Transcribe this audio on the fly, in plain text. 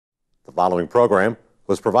The following program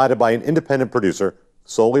was provided by an independent producer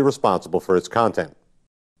solely responsible for its content.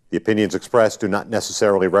 The opinions expressed do not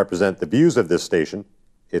necessarily represent the views of this station,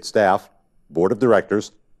 its staff, board of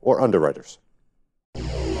directors, or underwriters.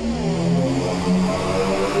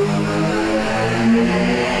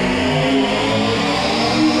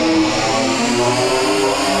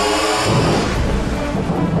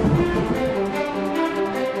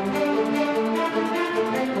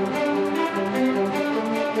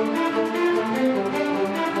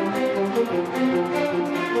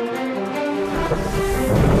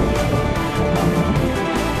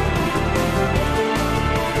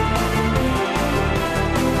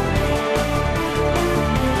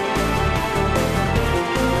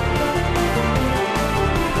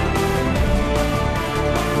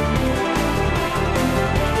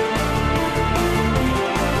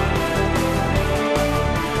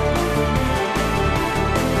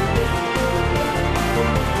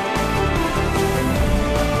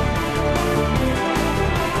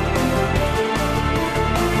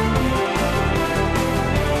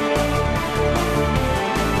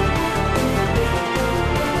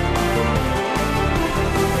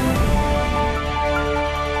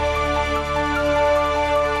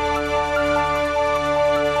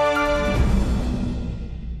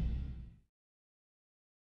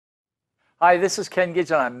 Hi, this is Ken Gidge,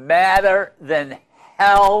 and I'm madder than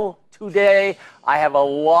hell today. I have a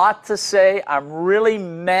lot to say. I'm really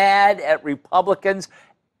mad at Republicans,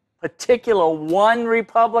 particular one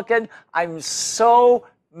Republican. I'm so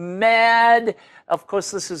mad. Of course,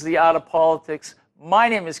 this is the art of politics. My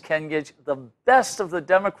name is Ken Gidge, the best of the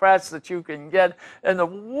Democrats that you can get, and the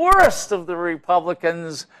worst of the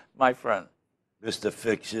Republicans, my friend. Mr.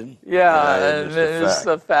 Fiction. Yeah,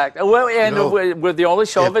 Mr. Fact. Well, and we're the only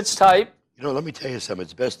show of its type. You know, let me tell you something.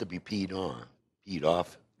 It's best to be peed on, peed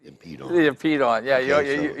off, and peed on. Yeah, peed on. Yeah,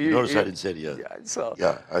 Okay, you notice I didn't say it yet. Yeah, so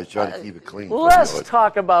yeah, I was trying to keep it clean. Let's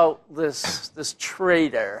talk about this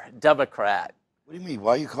traitor Democrat. What do you mean?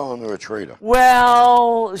 Why are you calling her a traitor?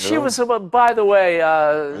 Well, she was. By the way,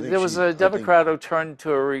 there was a Democrat who turned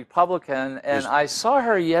to a Republican, and I saw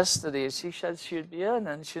her yesterday. She said she'd be in,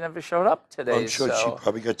 and she never showed up today. I'm sure she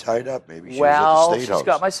probably got tied up. Maybe she was at the State she's House.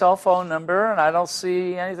 got my cell phone number, and I don't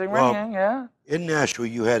see anything ringing. Yeah. In Nashville,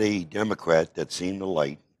 you had a Democrat that seen the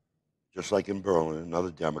light, just like in Berlin,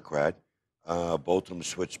 another Democrat. Both of them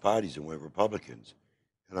switched parties and went Republicans.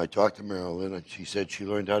 And I talked to Marilyn, and she said she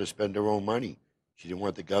learned how to spend her own money. She didn't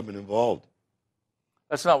want the government involved.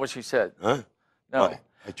 That's not what she said. Huh? No.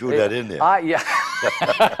 I threw that in there. Yeah.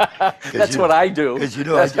 That's what I do. Because, you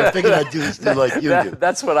know, I figured I'd do like you do.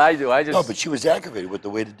 That's what I do. No, but she was aggravated with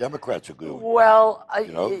the way the Democrats are going. Well,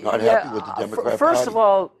 not happy with the Democrat First Party. of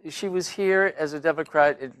all, she was here as a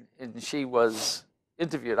Democrat, and she was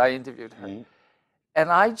interviewed. I interviewed her. Mm-hmm.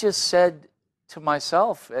 And I just said to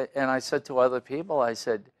myself, and I said to other people, I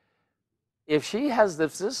said, if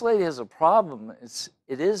this lady has a problem,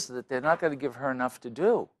 it is that they're not going to give her enough to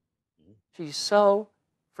do. She's so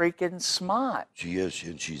freaking smart. She is,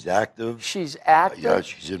 and she's active. She's active. Yeah,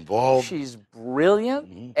 she's involved. She's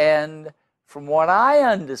brilliant. And from what I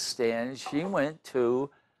understand, she went to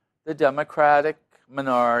the Democratic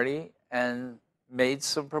minority and made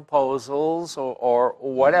some proposals or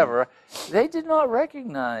whatever. They did not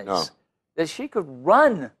recognize that she could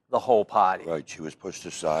run the whole party. Right, she was pushed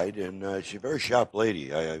aside, and she's a very sharp lady.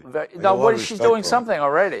 Now, what is she doing? Something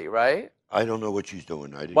already, right? I don't know what she's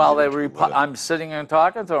doing. I'm sitting and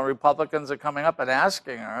talking to her. Republicans are coming up and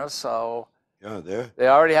asking her, so yeah, they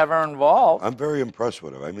already have her involved. I'm very impressed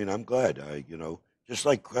with her. I mean, I'm glad. Just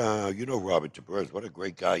like Robert Taburz, what a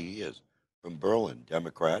great guy he is, from Berlin,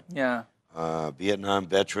 Democrat. Yeah. Vietnam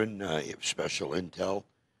veteran, special intel.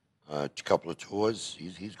 A couple of tours.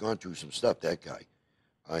 He's gone through some stuff, that guy.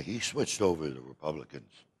 He switched over to the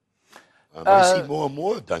Republicans. I see more and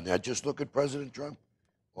more have done that. Just look at President Trump.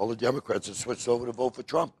 All the Democrats have switched over to vote for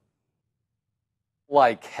Trump.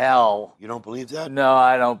 Like hell. You don't believe that? No,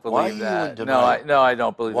 I don't believe that. Why are you in denial? No, I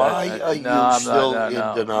don't believe Why that. Why are you still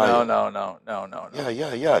in denial? No.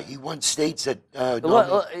 Yeah. He won states that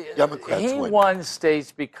Democrats He won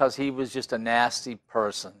states because he was just a nasty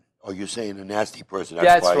person. Oh, you're saying a nasty person.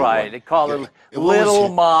 That's right. They call him Little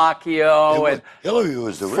Macchio. And Hillary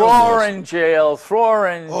was the real throw her in jail.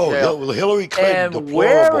 Well, Hillary Clinton, and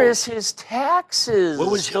where is his taxes?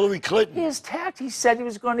 What was Hillary Clinton? His tax. He said he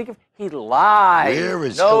was going to give. He lied. Where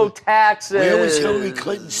is taxes? Where was Hillary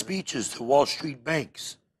Clinton's speeches to Wall Street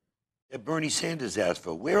banks that Bernie Sanders asked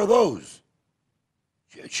for? Where are those?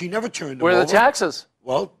 She never turned them over. Where are the taxes?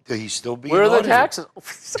 Well, he's still being Where are the audited. taxes?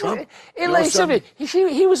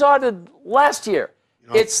 He was audited last year.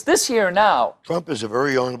 It's this year now. Trump is a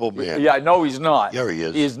very honorable man. Yeah, no, he's not. Yeah, he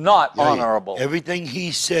is. He is not Yeah, honorable. Everything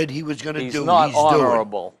he said he was going to do, He's not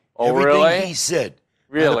honorable. Oh, everything really? he said.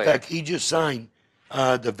 Really? Matter of fact, he just signed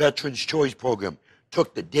the Veterans Choice Program.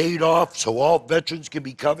 Took the date off so all veterans can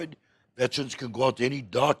be covered. Veterans can go out to any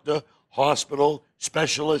doctor, hospital,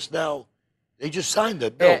 specialist now. They just signed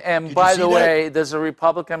that bill. And by the way, there's a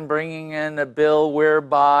Republican bringing in a bill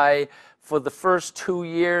whereby for the first 2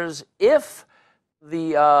 years, if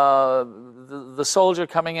the soldier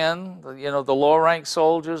coming in, the lower-ranked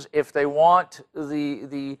soldiers, if they want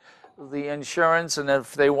the insurance and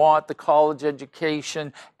if they want the college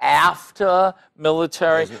education after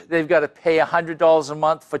military, they've got to pay $100 a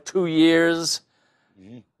month for 2 years.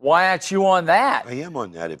 Mm-hmm. Why aren't you on that? I am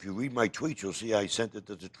on that. If you read my tweets, you'll see I sent it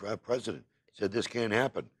to the president. Said this can't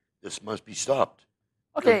happen. This must be stopped.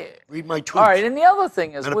 Okay. Read my tweets. All right, and the other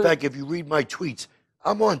thing is... Matter of fact, if you read my tweets,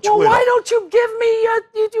 I'm on Twitter. Well, why don't you give me...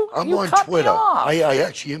 I'm on Twitter. I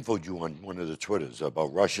actually infoed you on one of the Twitters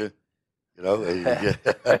about Russia,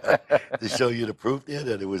 to show you the proof there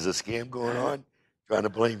that it was a scam going on, trying to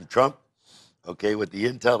blame Trump, okay, with the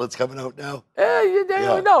intel that's coming out now.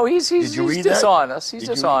 No, he's dishonest. He's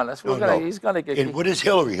dishonest. He's gonna get... And what is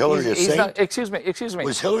Hillary? Hillary a saint? Excuse me.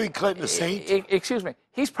 Was Hillary Clinton a saint? Excuse me.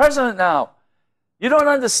 He's president now. You don't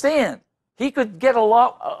understand. He could get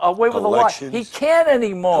away with a lot. He can't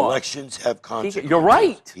anymore. Elections have consequences. You're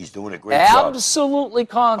right. He's doing a great job. Absolutely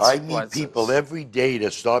consequences. I meet people every day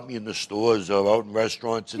that stop me in the stores or out in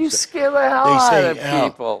restaurants. And you scare the hell out of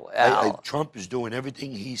people, Al. Trump is doing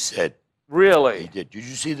everything he said. Really? He did. Did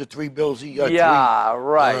you see the 3 bills he got? Yeah,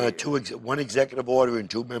 right. One executive order and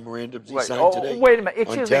 2 memorandums he signed today. Wait a minute.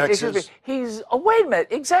 Excuse me. Wait a minute.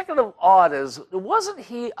 Executive orders. Wasn't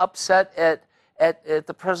he upset at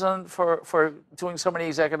the president for doing so many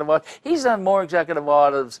executive orders? He's done more executive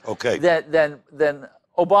orders than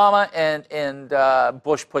Obama and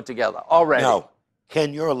Bush put together already. Now,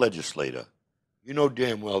 Ken, you're a legislator. You know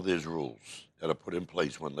damn well there's rules that are put in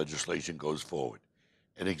place when legislation goes forward.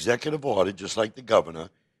 An executive order, just like the governor,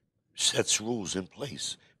 sets rules in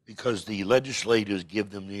place because the legislators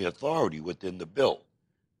give them the authority within the bill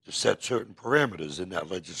to set certain parameters in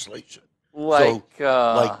that legislation.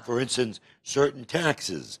 Like, for instance, certain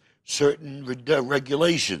taxes, certain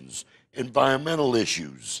regulations, environmental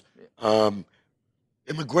issues,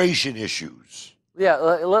 immigration issues. Yeah,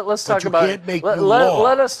 let's talk about.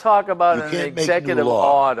 Let us talk about an executive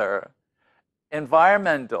order.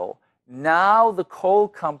 Environmental. Now the coal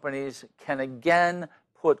companies can again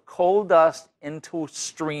put coal dust into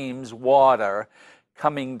streams, water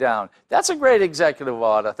coming down. That's a great executive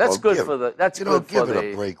order. That's good for the. That's good for the. Give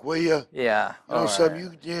it a break, will you? Yeah. Some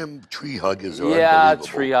you damn tree huggers are unbelievable.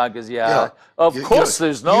 Tree huggers. Yeah. Of course,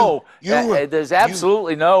 there's no. There's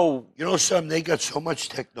absolutely no. You know, they got so much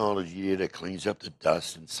technology here that cleans up the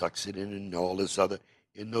dust and sucks it in and all this other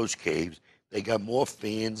in those caves. They got more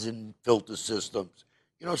fans and filter systems.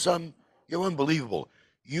 You know, you're unbelievable.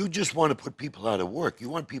 You just want to put people out of work. You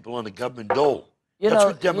want people on the government dole. That's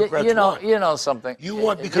what Democrats want. You know something. You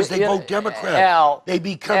want, because they vote Democrat. They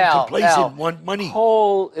become complacent, want money.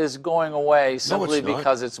 Coal is going away simply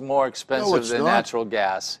because it's more expensive than natural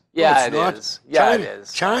gas. Yeah, it is. Yeah, it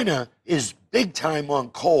is. China is big time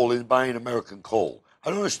on coal and buying American coal. I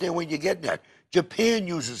don't understand where you're getting that. Japan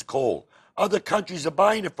uses coal. Other countries are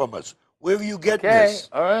buying it from us. Where are you getting this?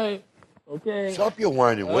 All right. Okay. Stop your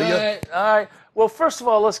whining, will you? All right. Well, first of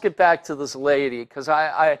all, let's get back to this lady, because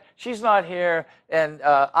she's not here, and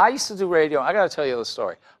I used to do radio. I got to tell you the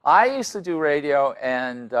story. I used to do radio,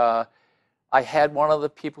 and I had one of the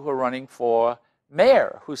people who are running for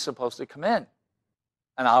mayor who's supposed to come in,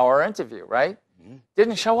 an hour interview, right? Mm-hmm.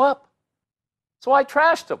 Didn't show up, so I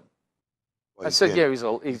trashed him. Well, I said, "Yeah,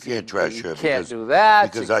 you can't trash her. You can't do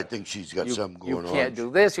that because I think she's got something going on. You can't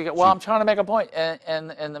do this. Well, I'm trying to make a point."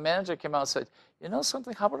 And the manager came out and said, "You know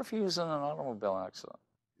something? How about if he was in an automobile accident?"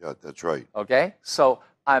 Yeah, that's right. Okay, so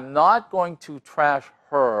I'm not going to trash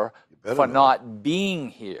her for not being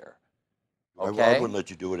here. Okay, I wouldn't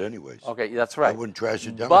let you do it anyways. Okay, that's right. I wouldn't trash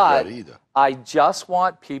a Democrat either. I just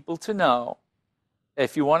want people to know.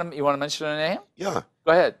 If you want to mention her name? Yeah.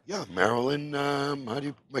 Go ahead. Yeah, Marilyn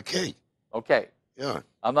McKay. Okay. Yeah.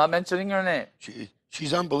 I'm not mentioning her name.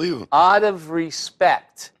 She's unbelievable. Out of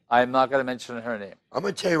respect, I'm not going to mention her name. I'm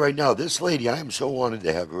going to tell you right now, this lady, I am so honored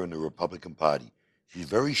to have her in the Republican Party. She's a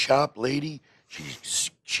very sharp lady.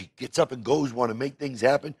 She gets up and goes, want to make things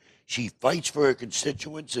happen. She fights for her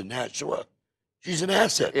constituents in Nashua. She's an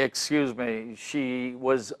asset. Excuse me. She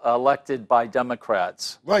was elected by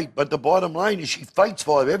Democrats. Right, but the bottom line is she fights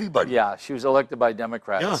for everybody. Yeah, she was elected by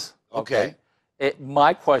Democrats. Yeah, okay.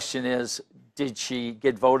 My question is, Did she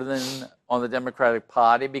get voted in on the Democratic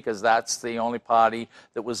Party because that's the only party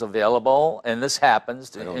that was available? And this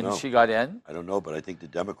happens, I don't and know. she got in. I don't know, but I think the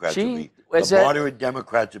Democrats She would be, was the at- moderate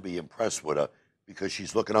Democrats would be impressed with her because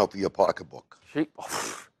she's looking out for your pocketbook. She,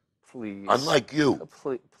 please. Unlike you.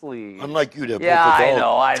 Please. Unlike you, that Yeah, vote I with know,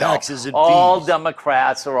 all I know. taxes and All fees.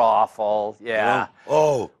 Democrats are awful. You Yeah. know?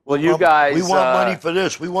 Oh, Well, we you want- guys, we want money for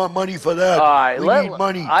this. We want money for that. All right, we need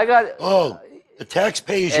money. I got. Oh, the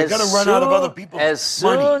taxpayers, you're As going to run out of other people's money. As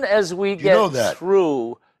soon as we You know get that.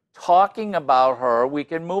 through talking about her, we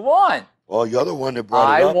can move on. Well, you're the one that brought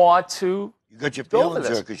it I up. want to You got your go over feelings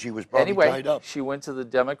this. hurt because she was probably Anyway, tied up. she went to the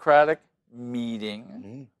Democratic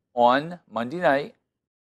meeting on Monday night.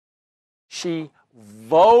 She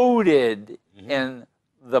voted in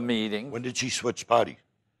the meeting When did she switch party?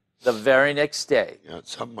 the very next day. Yeah,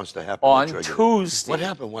 something must have happened. On that triggered it. Tuesday. What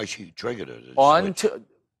happened? Why she triggered it?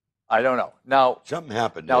 I don't know. Now, Something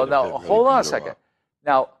happened. now, there that really hold on a beat her second. up.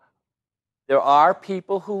 Now, there are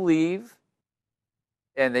people who leave,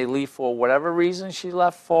 and they leave for whatever reason she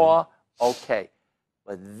left for. Okay.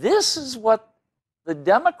 But this is what the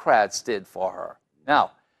Democrats did for her.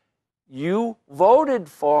 Now, you voted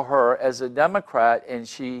for her as a Democrat, and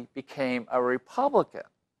she became a Republican.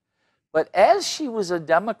 But as she was a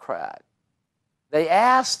Democrat, they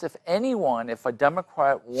asked if a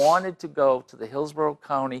Democrat wanted to go to the Hillsborough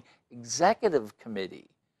County Executive Committee.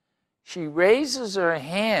 She raises her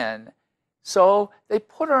hand, so they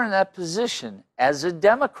put her in that position as a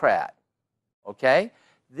Democrat. Okay?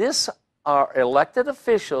 This are elected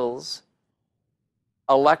officials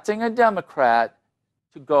electing a Democrat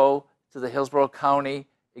to go to the Hillsborough County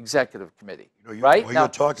Executive Committee. You know, right? While Now, you're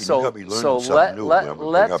talking, you got me learning so something new. I'm gonna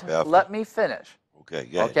bring up after. let me finish. Okay,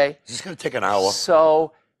 yeah. Okay. This is going to take an hour.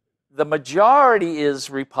 So the majority is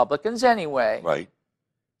Republicans anyway. Right.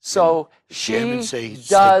 So The she chairman said she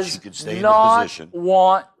does could stay in the not position.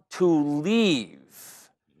 want to leave,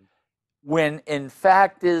 when in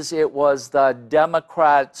fact it was the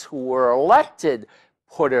Democrats who were elected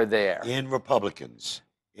put her there. And Republicans.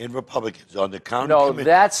 And Republicans on the county No, committee.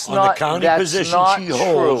 that's on not. the county that's position not she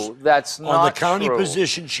holds. true. That's not On the county true.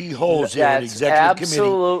 position she holds in an That's executive committee.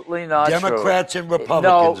 absolutely not true. Democrats and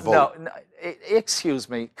Republicans vote. No, excuse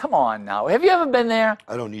me. Come on now. Have you ever been there?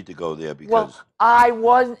 I don't need to go there because Well, I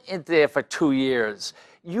wasn't there for 2 years.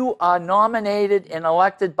 You are nominated and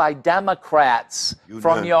elected by Democrats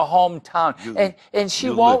from know- your hometown, and she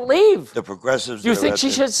you won't leave. the progressives. You that are think at she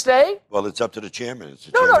the- should stay? Well, it's up to the chairman. It's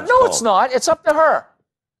the No, chairman's it's call. not. It's up to her.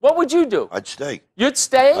 What would you do? I'd stay. You'd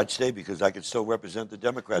stay? I'd stay because I could still represent the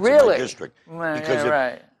Democrats in Really? my district. Well, Because yeah,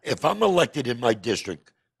 right. if I'm elected in my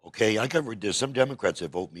district, okay, there's some Democrats that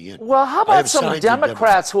vote me in. Well, how I about have some signed to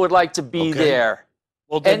Democrats who would like to be Okay. there?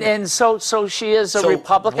 Well, then, And so she is a so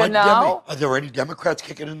Republican what now? Are there any Democrats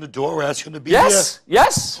kicking in the door asking to be Yes,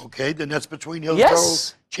 yes. here? Okay, then that's between Hillsborough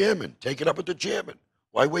Yes. chairman. Take it up with the chairman.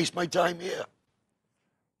 Why waste my time here?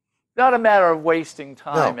 Not a matter of wasting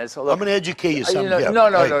time. No, It's I'm going to educate you something here. No.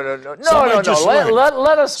 Something I just learned.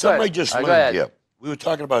 Let us. Something I just Go learned ahead. here. We were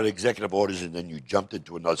talking about executive orders, and then you jumped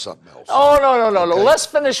into something else. Oh, no. Okay. Let's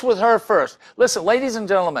finish with her first. Listen, ladies and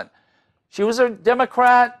gentlemen, she was a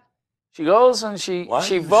Democrat. She goes and she Why are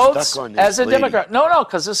you votes stuck on this as a lady? Democrat. No,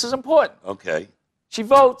 because this is important. Okay. She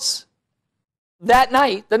votes that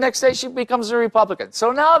night. The next day, she becomes a Republican.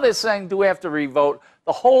 So now they're saying, do we have to revote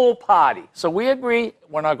the whole party? So we agree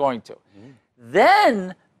we're not going to.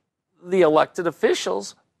 Then the elected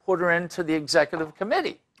officials put her into the executive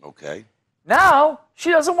committee. Okay. Now she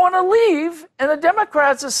doesn't want to leave, and the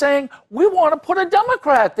Democrats are saying, we want to put a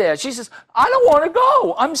Democrat there. She says, I don't want to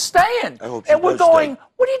go. I'm staying. I hope she and we're does going, stay.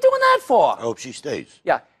 what are you doing that for? I hope she stays.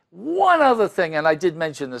 Yeah. One other thing, and I did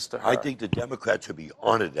mention this to her. I think the Democrats would be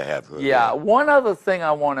honored to have her. Yeah, there. one other thing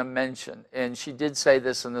I want to mention, and she did say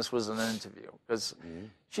this, and this was an interview, because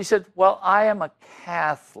she said, well, I am a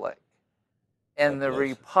Catholic, and the God bless her.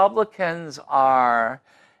 Republicans are,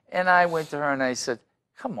 and I went to her and I said,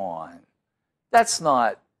 come on, that's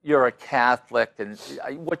not, you're a Catholic, and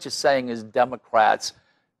what you're saying is Democrats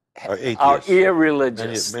Are atheists. are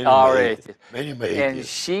irreligious, Many are atheists. atheists. Many And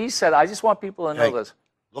atheists. she said, I just want people to know Hey, this.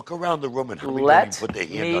 Look around the room and how many don't Let even put their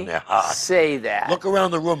hand me on their heart. say that. Look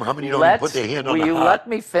around the room, how many don't even put their hand on Will the you heart let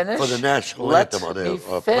me finish? for the national Let anthem or me the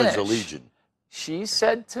Pledge of finish. Allegiance. She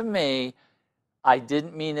said to me, I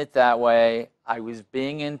didn't mean it that way. I was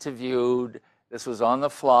being interviewed. This was on the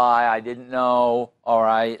fly. I didn't know. All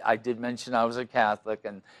right. I did mention I was a Catholic,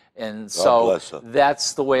 and so bless her.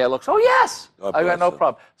 that's the way I look. Oh, yes. God I got bless no her.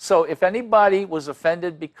 problem. So if anybody was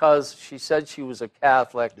offended because she said she was a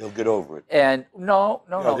Catholic, They'll get over it. and no,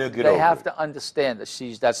 they'll get they over have it. to understand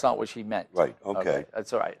that that's not what she meant. Right, okay.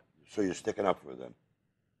 That's all right. So you're sticking up for them.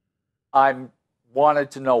 I wanted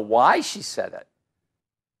to know why she said it.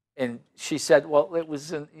 And she said, well, it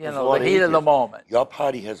was in, There's a lot the of heat of the atheists. moment. Your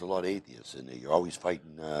party has a lot of atheists in there. You're always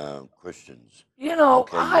fighting Christians.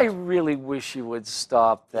 Okay, I really wish you would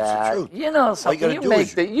stop that. It's the truth. You know something,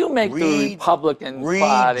 you make the Republican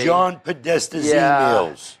Party. Read John Podesta's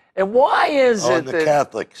emails. And why is on it the that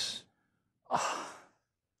Catholics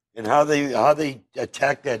and how they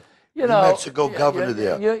attacked that New Mexico governor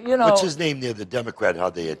there? What's his name there? The Democrat? How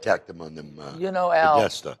they attacked him on them? Al,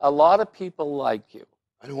 Podesta. a lot of people like you.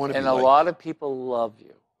 I don't want to be and a lot of people love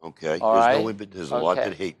you. Okay. All right? There's a lot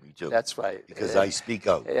that hate me too. That's right. Because I speak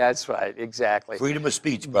out. That's right. Exactly. Freedom of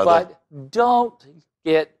speech, brother. But don't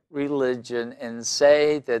get religion and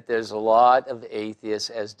say that there's a lot of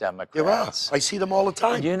atheists as Democrats. There are. I see them all the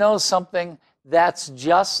time. You know something? That's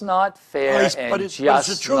just not fair but it's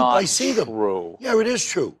the truth. I see them. True. Yeah, it is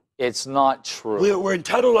true. It's not true. We're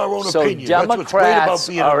entitled to our own opinion. So That's what's great about Democrats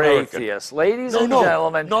being are American. atheists. Ladies and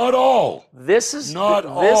gentlemen. Not all. This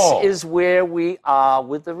is where we are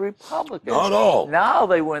with the Republicans. Not all. Now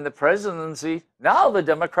they win the presidency. Now the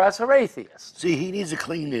Democrats are atheists. See, he needs to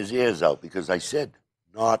clean his ears out because I said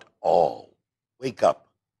not all. Wake up.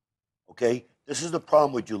 Okay? This is the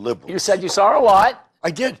problem with you liberals. You said you saw a lot.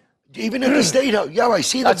 I did. Even at the State House. Yeah, I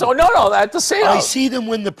see them. No, at the State House. I see them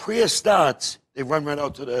when the prayer starts. They run right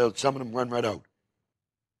out to some of them run right out.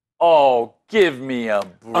 Oh, give me a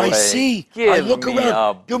break. I see. I look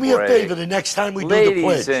around. Do me a favor the next time we do the pledge.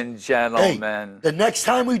 Ladies and gentlemen. Hey, the next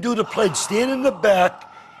time we do the pledge, stand in the back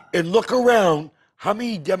and look around. How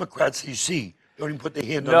many Democrats do you see don't even put their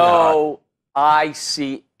hand on their heart? No, I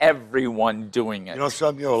see everyone doing it. You know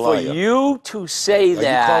something? You're a liar. For you to say that.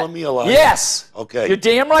 Are you calling me a liar? Yes. Okay. You're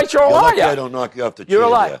damn right you're a liar. Lucky I don't knock you off the chair. You're a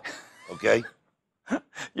liar. There, okay?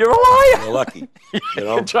 You're a liar. You're lucky. You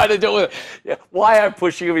know? You're trying to do it. Yeah. Why I'm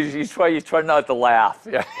pushing you is you try not to laugh.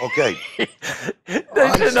 Yeah. Okay.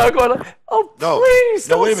 They're not going to. Oh, no. Please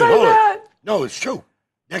don't wait a minute, say hold that. it. No, it's true.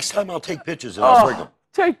 Next time I'll take pictures and I'll bring them.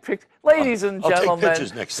 Take pictures. Ladies and gentlemen. I'll take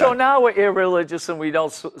pictures next so time. now we're irreligious and we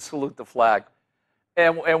don't salute the flag.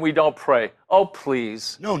 And we don't pray. Oh,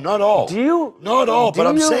 please. No, not all. Do you? Not all, but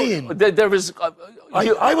I'm saying. There is.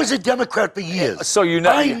 I was a Democrat for years. So you know.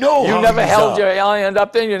 I know. You never held your hand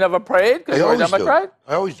up there. You never prayed because you're a Democrat.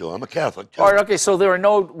 I always do. I'm a Catholic too. All right. Okay. So there are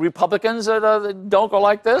no Republicans that don't go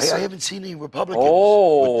like this. I haven't seen any Republicans.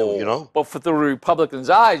 Oh. You know. But for the Republicans'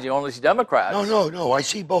 eyes, you only see Democrats. No. I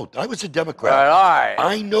see both. I was a Democrat. All right.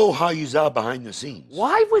 I know how you are behind the scenes.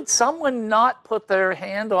 Why would someone not put their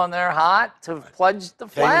hand on their heart to pledge the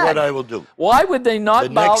flag? Tell you what I will do. Why would they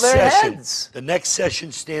not bow their heads? The next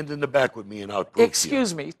session, stand in the back with me and I'll prove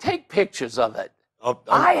Excuse me, take pictures of it.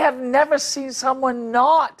 I have never seen someone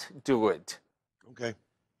not do it. Okay.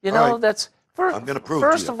 You know, that's... I'm going to prove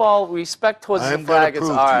First to you. of all, respect towards the flag. All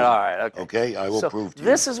right, okay. Okay, I will prove to you.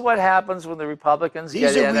 This is what happens when the Republicans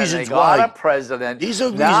get in and they why, got a president. These are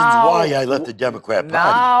reasons why I left the Democrat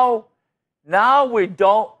Party. Now we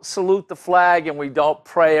don't salute the flag and we don't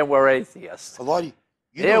pray and we're atheists. A lot of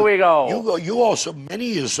Here we go. You also,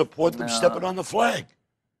 many of you support them stepping on the flag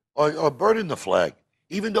or burning the flag.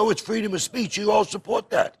 Even though it's freedom of speech, you all support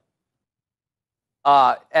that.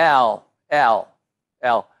 Al,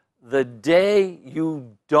 the day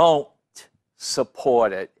you don't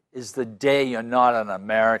support it is the day you're not an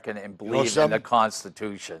American and believe in the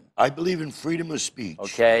Constitution. I believe in freedom of speech.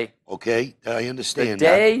 Okay? Okay, I understand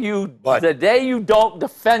the day you don't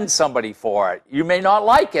defend somebody for it, you may not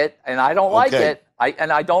like it, and I don't like it,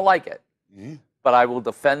 I don't like it, but I will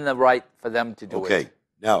defend the right for them to do it. Okay,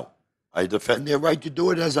 now, I defend their right to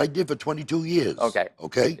do it as I did for 22 years. Okay.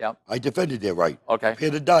 Okay? Yep. I defended their right. Okay.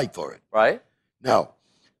 Prepared to die for it. Right? Now,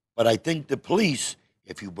 but I think the police,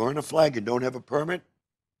 if you burn a flag and don't have a permit,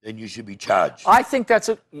 then you should be charged. I think that's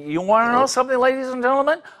you want to know something, ladies and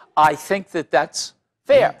gentlemen? I think that that's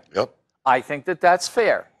fair. Yep. I think that that's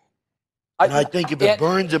fair. And I think if it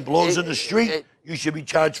burns and blows in the street, you should be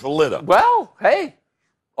charged for litter. Well, hey,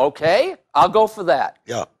 okay, I'll go for that.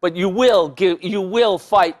 Yeah. But you will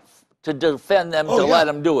fight to defend them, let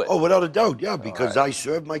them do it. Oh, without a doubt, yeah, because I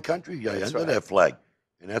served my country under that flag.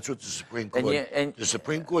 And that's what the Supreme Court, the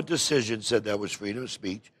Supreme Court decision said that was freedom of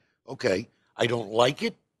speech. Okay, I don't like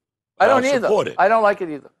it. I don't either. Support it. I don't like it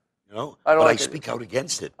either. You know, but I speak out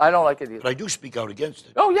against it. I don't like it either. But I do speak out against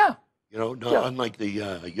it. Oh yeah. You know, unlike the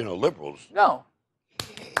liberals. No,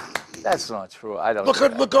 that's not true. I don't. Look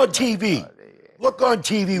on TV. Look on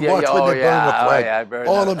TV. Watch when they burn the flag.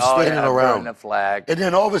 All of them standing around. Burn the flag. And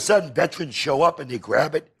then all of a sudden, veterans show up and they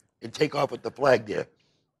grab it and take off with the flag there.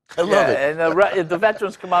 I love it. And the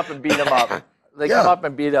veterans come up and beat them up. They Yeah. come up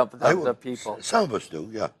and beat up I the would- people. Some of us do,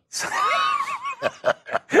 yeah.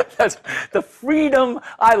 That's the freedom.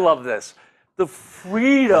 I love this. The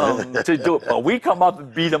freedom to do it. But we come up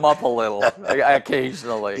and beat them up a little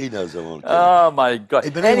occasionally. He knows I won't kill Oh, my God. Hey,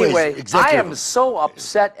 but anyways, anyway, I executive- am so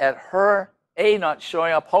upset at her, not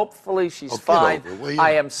showing up. Hopefully she's Oh, get fine. over it, will you?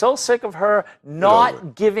 I am so sick of her over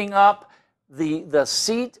not giving up the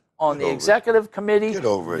seat on the over it. executive committee. Get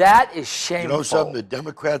over it. That is shameful. You know something? The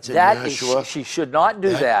Democrats in That is, Nashua, she should not do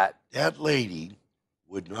that. that lady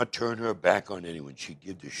would not turn her back on anyone. She'd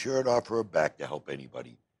give the shirt off her back to help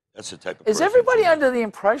anybody. That's the type of Is person everybody she is. under the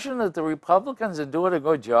impression that the Republicans are doing a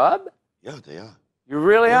good job? Yeah, they are. You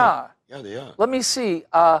really Yeah. are. Yeah, they are. Let me see.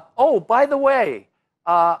 Oh, by the way,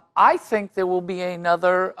 I think there will be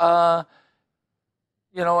another,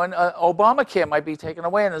 Obamacare might be taken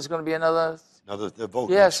away, and there's going to be another. Another vote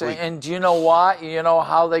Yes, next week. and do you know why? You know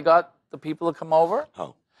how they got the people to come over?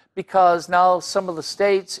 How? Because now some of the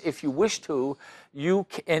states, if you wish to,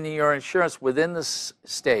 in your insurance within the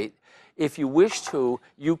state, if you wish to,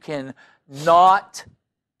 you can not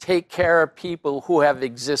take care of people who have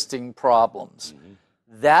existing problems.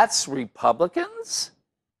 That's Republicans?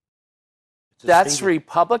 It's a That's state-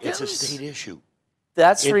 Republicans? It's a state issue.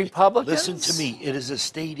 That's It- Republicans? Listen to me. It is a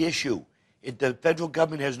state issue. The federal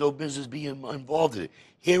government has no business being involved in it.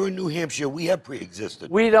 Here in New Hampshire, we have pre-existed.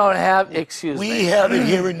 We don't have, excuse me. We have it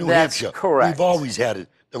here in New That's Hampshire. correct. We've always had it.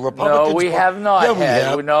 The Republicans. No, we have not Yeah, we had.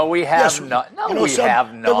 have. No, we have Yes, not. No, you know we something? have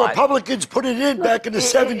The not. Republicans put it in back in the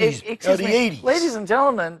 70s or Excuse the me. 80s. Ladies and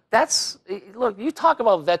gentlemen, look, you talk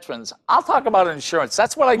about veterans. I'll talk about insurance.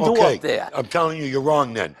 That's what I do Okay, up there. I'm telling you, you're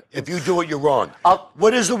wrong then. If you do it, you're wrong. I'll-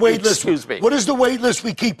 What is the wait list? Excuse me. What is the wait list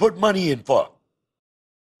we keep putting money in for?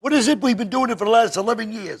 What is it? We've been doing it for the last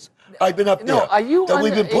 11 years. I've been up there. No, are you that under,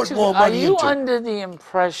 we've been putting excuse more me, are money you into. under the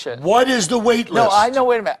impression? What is the wait list? No, I know.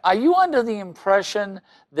 Wait a minute. Are you under the impression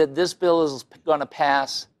that this bill is going to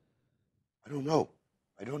pass? I don't know.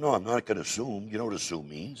 I don't know. I'm not going to assume. You know what assume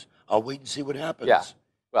means. I'll wait and see what happens. Yeah.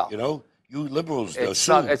 Well, You know, you liberals it's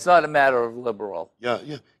assume. not. It's not a matter of liberal. Yeah,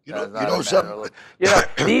 yeah. You know, It's not you a know matter something. of- You know,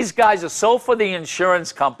 these guys are so for the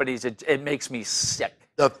insurance companies. It makes me sick.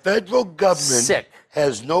 The federal government Sick.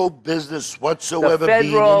 has no business The whatsoever being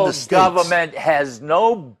in federal the states. government has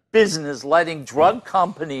no business letting drug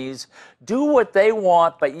companies do what they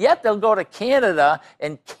want, but yet they'll go to Canada,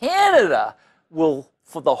 and Canada will,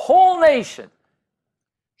 for the whole nation,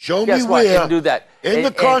 Show guess me what, where and do that. in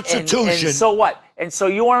the Constitution. And so what? And so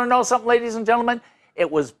you want to know something, ladies and gentlemen? It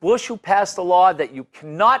was Bush who passed a law that you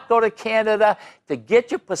cannot go to Canada to get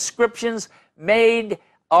your prescriptions made,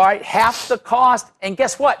 all right, half the cost. And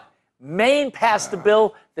guess what? Maine passed a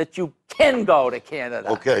bill that you can go to Canada.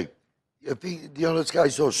 Okay. If he, you know, this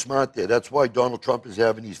guy's so smart there. That's why Donald Trump is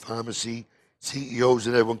having these pharmacy CEOs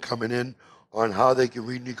and everyone coming in on how they can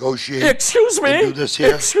renegotiate. Excuse me. and do this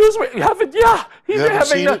here. Excuse me. You haven't? Yeah. He's You haven't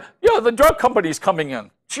having seen it? yeah, the drug company's coming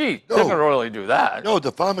in. Gee, No. they're going to really do that. No,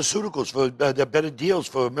 the pharmaceuticals for the better deals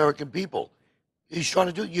for American people. He's trying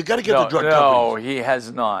to do. You got to get No, the drug no, companies. he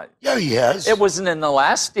has not. Yeah, he has. It wasn't in the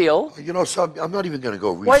last deal. You know, so I'm not even going to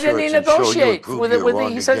go research. Why didn't he and show you and negotiate prove with you're it? With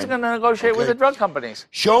wrong he said he's again. going to negotiate with Okay? the drug companies.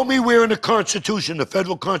 Show me where in the Constitution, the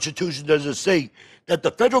federal Constitution, does it say that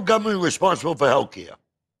the federal government is responsible for health care?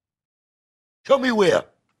 Show me where.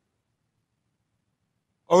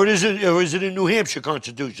 Or is it in New Hampshire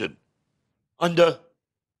Constitution? Under?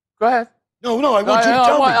 Go ahead. No, I want you to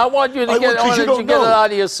tell me. I want you to get, I 'cause want you you to don't get it know.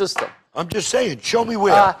 out of your system. I'm just saying, show me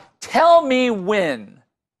where. Tell me when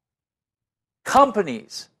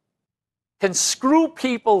companies can screw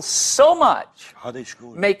people so much, How they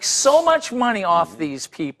screwing? make so much money off these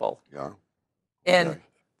people, Yeah. and Okay.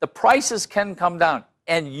 the prices can come down.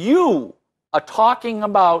 And you are talking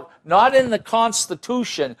about, not in the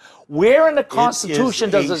Constitution, where in the Constitution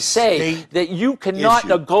is does a it say state that you cannot issue.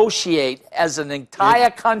 negotiate as an entire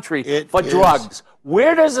country it for is- drugs?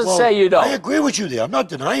 Where does it Well, say you don't? I agree with you there. I'm not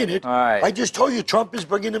denying it. All right. I just told you Trump is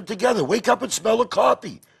bringing them together. Wake up and smell the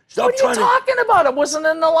coffee. Stop What are trying you talking about? It wasn't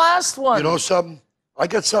in the last one. to. You know something? I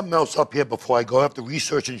got something else up here before I go. I have to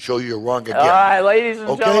research and show you you're wrong again. All right, ladies and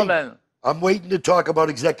Okay? gentlemen. I'm waiting to talk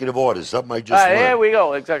about executive orders. Something I All just right, here learned. we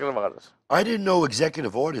go. Executive orders. I didn't know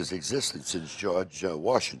executive orders existed since George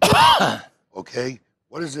Washington. Okay?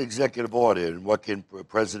 What is an executive order and what can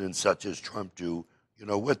presidents such as Trump do,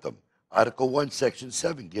 with them? Article 1, Section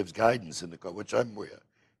 7 gives guidance, which I'm aware,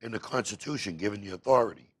 in the Constitution, giving the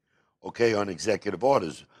authority, okay, on executive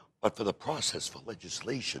orders, but for the process for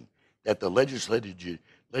legislation that the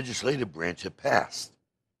legislative branch had passed.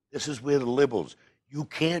 This is where the liberals, you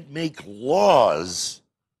can't make laws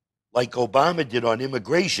like Obama did on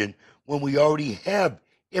immigration when we already have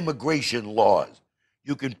immigration laws.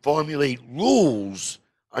 You can formulate rules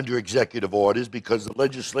under executive orders because the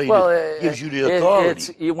legislature gives you the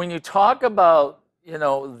authority. When you talk about,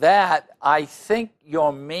 that, I think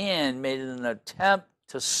your man made an attempt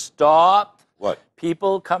to stop What?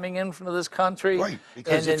 people coming into this country. Right,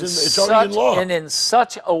 because and it's already in law. And in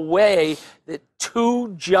such a way that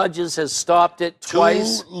 2 judges has stopped it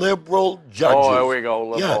twice. 2 liberal judges. Oh, there we go,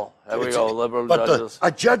 liberal. Yeah, there we go, liberal but judges.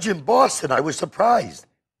 A judge in Boston, I was surprised,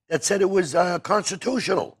 that said it was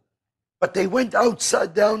constitutional. But they went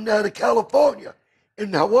outside down to California,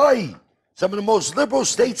 in Hawaii, some of the most liberal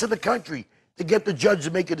states in the country, to get the judge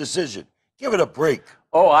to make a decision. Give it a break.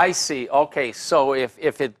 Oh, I see. Okay, so if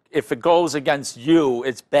it goes against you,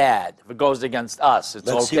 it's bad. If it goes against us, it's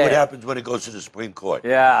okay. Let's see what happens when it goes to the Supreme Court.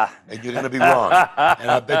 Yeah. And you're going to be wrong.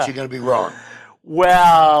 And I bet you're going to be wrong.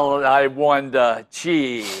 Well, I wonder.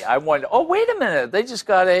 Oh, wait a minute. They just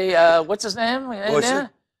got a what's his name? Was it?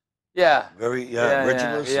 Yeah. Very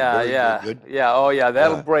originalist. Yeah. Good. Yeah. Oh, yeah.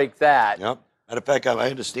 That'll break that. Yep. Matter of fact, I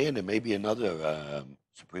understand there may be another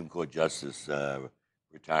Supreme Court justice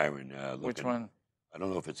retiring. Which one? I don't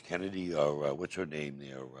know if it's Kennedy or what's her name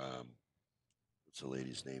there. What's the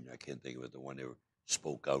lady's name? I can't think of it. The one that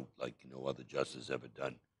spoke out like no other justice ever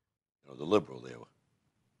done. The liberal there.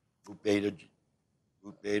 Ruth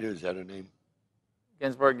Bader, is that her name?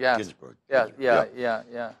 Ginsburg, yes. Ginsburg. Yeah.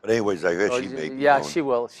 But anyways, I heard she may be Yeah, going. she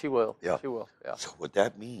will. Yeah. She will. Yeah. So what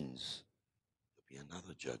that means, there'll be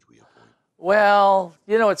another judge we appoint. Well,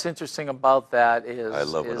 what's interesting about that is I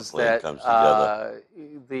love when a plan comes together.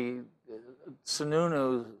 The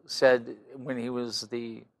Sununu said when he was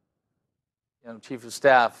the chief of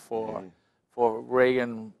staff for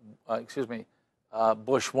Reagan,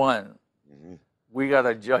 Bush 1, we got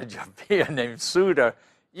a judge up here named Souter.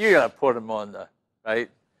 You got to put him on right.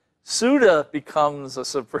 Souter becomes a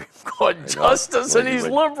Supreme Court justice, and he's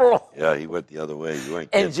liberal. Yeah, he went the other way. You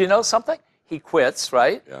ain't kidding. And you know something? He quits,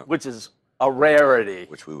 right? Yeah. Which is a rarity.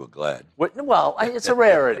 Which we were glad. Well, it's a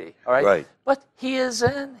rarity, all right? Right. But he's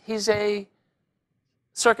a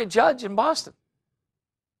circuit judge in Boston.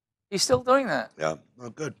 He's still doing that. Yeah. Well,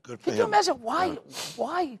 good for him. Can you imagine why?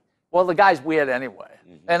 Why? Well, the guy's weird anyway.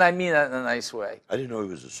 And I mean that in a nice way. I didn't know he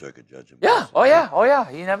was a circuit judge in Boston. Oh, yeah.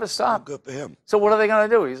 He never stopped. Well, good for him. So what are they going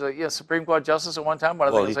to do? He's a Supreme Court justice at one time? What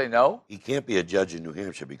are they going to say, no? He can't be a judge in New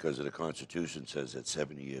Hampshire because of the Constitution says at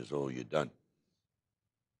 70 years old, you're done.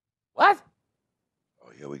 What? Oh,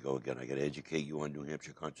 here we go again. I got to educate you on New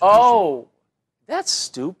Hampshire Constitution. Oh, that's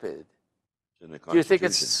stupid. It's in the Do you think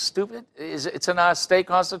it's stupid? It's in our state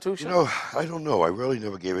constitution? I don't know. I really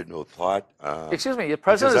never gave it no thought. Excuse me, the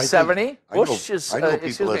president is 70. Bush is. I know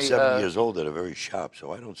people at 70 years old that are very sharp,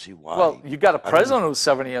 so I don't see why. Well, you got a president who's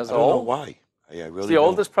 70 years old. I don't know why. I really it's the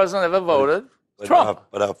oldest president ever voted. Trump.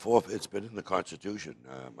 But our fourth, it's been in the Constitution.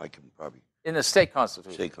 I can probably. In the state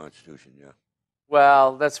constitution. State constitution, yeah.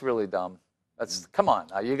 Well, that's really dumb. Come on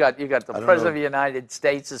now. You got the president of the United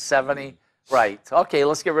States is 70. Right. Okay,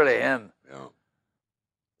 let's get rid of him. Yeah.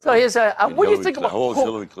 So here's what do you think about how old is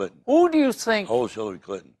Hillary Clinton? Who do you think? How old is Hillary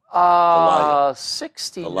Clinton?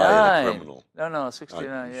 69. The liar, the criminal. No,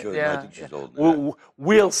 69. Sure, yeah. I think she's older than that.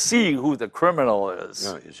 We'll see who the criminal is.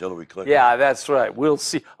 Yeah, it's Hillary Clinton. Yeah, that's right. We'll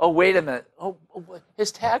see. Oh, wait a minute. Oh,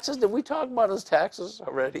 his taxes? Did we talk about his taxes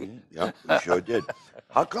already? Yeah, we sure did.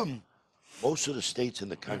 How come most of the states in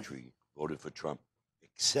the country voted for Trump,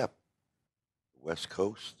 except the West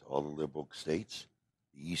Coast, all the liberal states,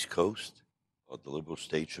 the East Coast, all the liberal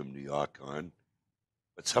states from New York on,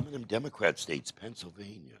 but some of them Democrat states,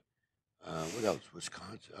 Pennsylvania, what else?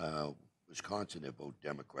 Wisconsin, they vote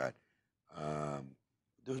Democrat. There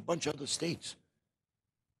was a bunch of other states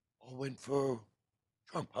all went for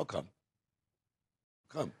Trump. How come?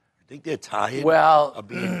 You think they're tired of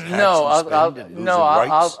being taxed and losing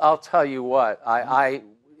rights? I'll tell you what.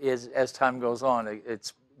 As time goes on,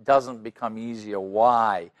 it doesn't become easier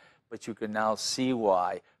why, but you can now see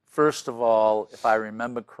why. First of all, if I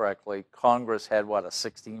remember correctly, Congress had, a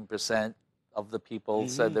 16% of the people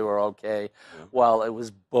said they were okay. Yeah. Well, it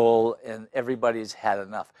was bull, and everybody's had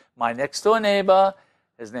enough. My next-door neighbor,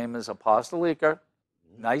 his name is Apostle Leaker,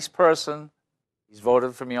 nice person. He's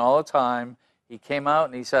voted for me all the time. He came out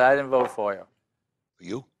and he said, I didn't vote for you. For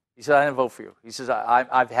you? He said, I didn't vote for you. He says,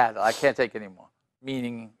 I've had it. I can't take it anymore.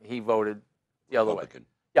 Meaning he voted the other way.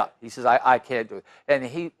 Yeah, he says, I can't do it. And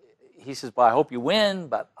he says, well, I hope you win,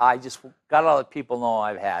 but I just got to let people know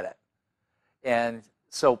I've had it. And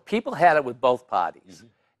so people had it with both parties.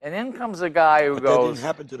 And in comes a guy who goes, that didn't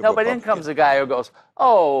happen to the no, but in comes a guy who goes,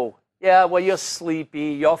 oh, yeah, well, you're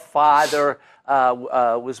sleepy. Your father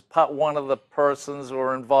was one of the persons who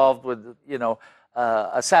were involved with,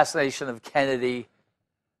 assassination of Kennedy.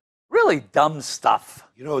 really dumb stuff.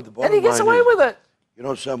 You know, the And bottom he gets line away is, with it. you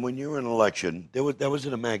know, son, when you're in an election, that was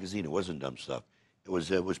in a magazine. It wasn't dumb stuff. It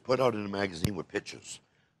was put out in a magazine with pictures.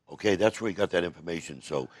 Okay, that's where he got that information.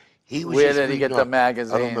 So he was Where just did he get reading the up.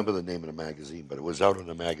 magazine? I don't remember the name of the magazine, but it was out in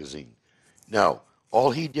the magazine. Now,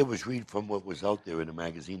 all he did was read from what was out there in the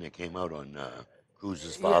magazine that came out on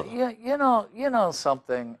Cruz's father. Yeah, you know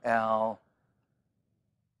something, Al.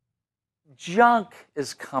 Junk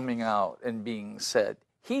is coming out and being said.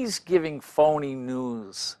 He's giving phony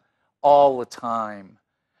news all the time.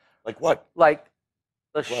 Like what? Like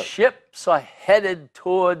the ships are headed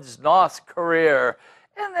towards North Korea,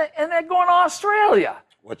 and they're going to Australia.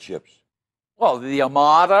 What ships? Well, the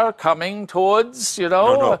Armada coming towards, you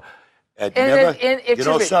know. No. And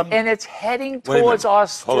it's heading towards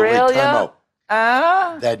Australia. Hold on, wait, time out.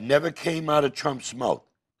 Uh, That never came out of Trump's mouth.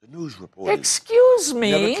 The news reported. Excuse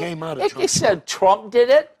me. Never came out of It Trump's said mouth. Trump did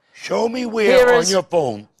it. Show me where on your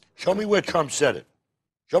phone. Show me where Trump said it.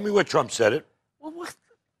 Show me where Trump said it. Well, what?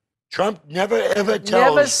 Trump never ever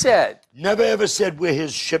tells. Never said. Never ever said where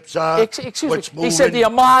his ships are. Excuse me. What's moving. He said the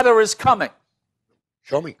Armada is coming.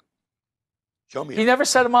 Show me. Show me. He never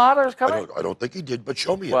said Armada is coming? I don't think he did, but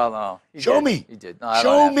show me it. Well, no. Show me. He did. No, I Show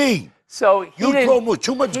don't have me. to. So You told me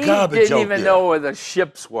too much garbage He didn't out even there. know where the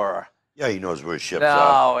ships were. Yeah, he knows where his ships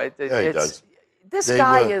are. No, Yeah, he does. This They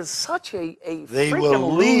guy were- is such a They were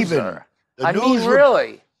freaking leaving. loser. The I mean, news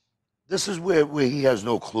really. This is where he has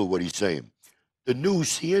no clue what he's saying. The news,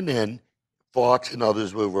 CNN, Fox, and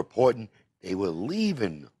others were reporting they were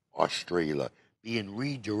leaving Australia, being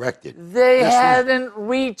redirected. They hadn't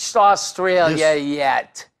reached Australia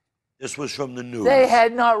yet. This was from the news. They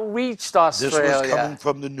had not reached Australia. This was coming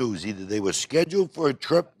from the news. Either they were scheduled for a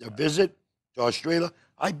trip, a visit to Australia.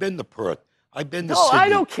 I've been to Perth. I've been to Sydney. I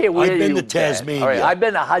don't care where I've been to you've been. Tasmania. All right, I've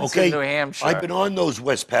been to Hudson, Okay? New Hampshire. I've been on those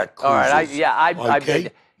Westpac cruises. All right, I've okay?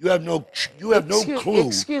 been. You have no clue.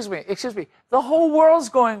 Excuse me. The whole world's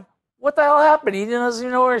going, what the hell happened? He doesn't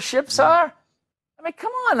know where ships are? I mean,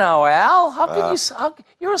 come on now, Al. How can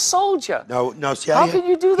you're a soldier. No, see, how can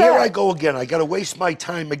you do that? Here I go again. I got to waste my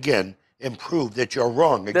time again and prove that you're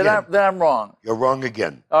wrong again. That I'm wrong. You're wrong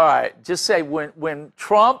again. All right, just say when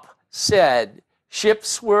Trump said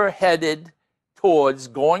ships were headed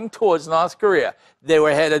going towards North Korea, they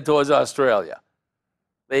were headed towards Australia.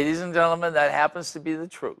 Ladies and gentlemen, that happens to be the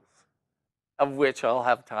truth, of which I'll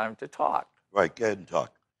have time to talk. Right, go ahead and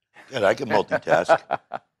talk. Good, I can multitask.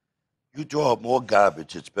 You throw out more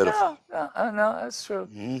garbage, it's better. No, that's true.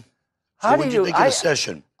 Mm-hmm. How So do what do you think of the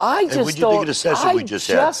session? I And what do you think of the session we just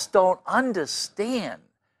had? I just don't understand.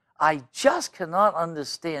 I just cannot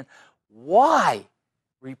understand why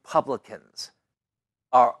Republicans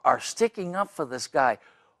are sticking up for this guy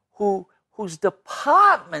whose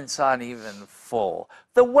departments aren't even full.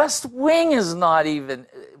 The West Wing is not even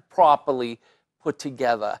properly put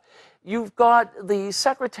together. You've got the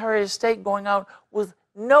Secretary of State going out with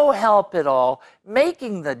no help at all,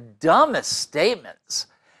 making the dumbest statements.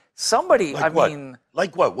 Somebody, Like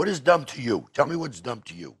Like what? What is dumb to you? Tell me what's dumb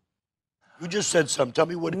to you. You just said something. Tell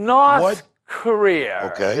me what. North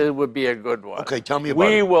Korea. Okay. It would be a good one. Okay, tell me about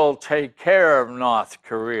We it. will take care of North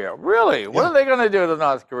Korea. Really? What are they going to do to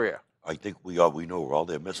North Korea? I think we know where all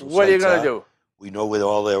their missile sites What are you going are. to do? We know where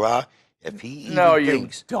all there are. If he even No, you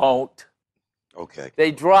thinks, don't. okay,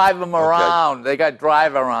 They drive them around. They got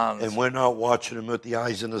drive-arounds. and we're not watching them with the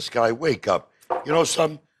eyes in the sky. Wake up. You know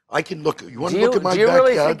something? I can look. You want do to look at my you backyard?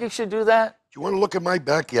 really think you should do that? Do you want to look at my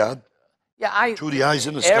backyard? Yeah, Through the eyes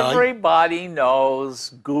in the sky. Everybody knows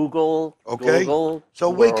Google. Okay. Google. So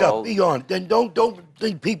wake up. World. Be on. Then don't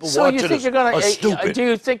think people So watching you think us you're gonna? are stupid. Do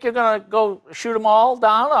you think you're gonna go shoot them all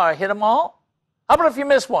down or hit them all? How about if you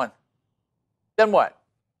miss one? Then what?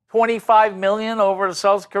 25 million over to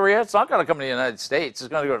South Korea? It's not going to come to the United States. It's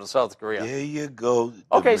going to go to South Korea. There you go.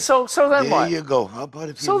 Okay, so then what? There you go. How about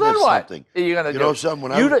if you So then miss what? something? Are you going to do? know something?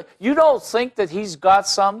 When You don't think that he's got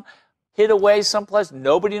some hid away someplace?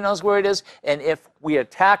 Nobody knows where it is. And if we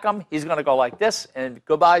attack him, he's going to go like this and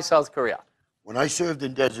goodbye, South Korea. When I served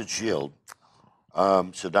in Desert Shield,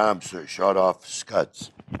 Saddam shot off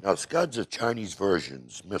Scuds. Now, Scuds are Chinese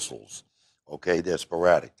versions, missiles. Okay, they're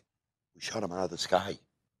sporadic. We shot them out of the sky.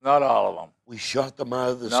 Not all of them. We shot them out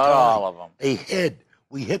of the sky. Not all of them. They hit.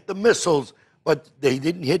 We hit the missiles, but they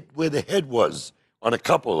didn't hit where the head was on a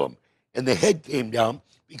couple of them. And the head came down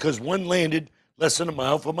because one landed less than a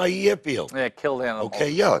mile from my airfield. Yeah, killed animals. Okay,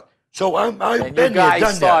 yeah. So I've And been you there, guys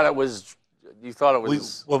done thought that. it was. You thought it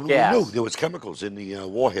was We gas. knew there was chemicals in the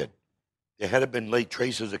warhead. There had been late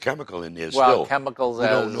traces of chemical in there Well, still. chemicals We as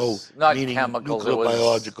don't know, not meaning chemicals. nuclear, it was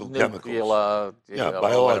biological chemicals. nuclear, Yeah, whatever.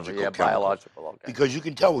 biological Yeah, chemicals. biological. Okay. Because you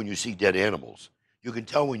can tell when you see dead animals. You can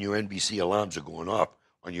tell when your NBC alarms are going off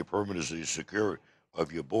on your perimeters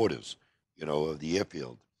of your borders, you know, of the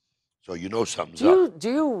airfield. So you know something's up.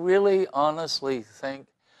 Do you really honestly think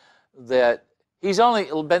that he's only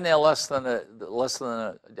been there less than a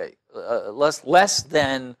day, less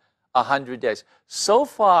than 100 days? So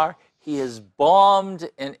far, he has bombed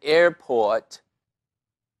an airport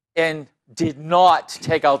and did not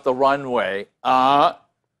take out the runway.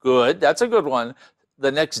 Good. That's a good one.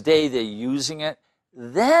 The next day, they're using it.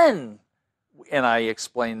 Then, and I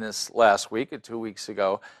explained this last week or 2 weeks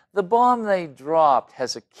ago, the bomb they dropped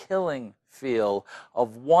has a killing field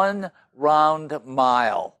of 1 round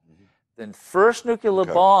mile. The first nuclear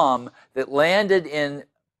bomb that landed in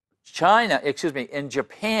in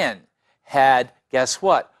Japan had, guess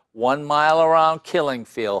what? 1 mile around killing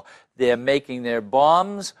field. They're making their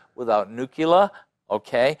bombs without nuclear,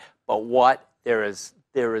 okay? But they're as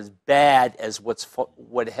bad as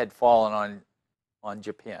what had fallen on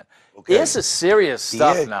Japan. Okay. This is serious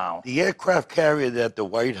stuff now. The aircraft carrier that the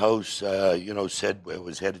White House, you know, said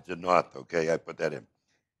was headed to north. Okay, I put that in. It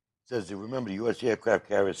says, remember, the U.S. aircraft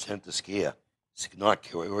carrier sent to scare North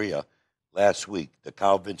Korea last week. The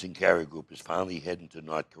Carl Vinson Carrier Group is finally heading to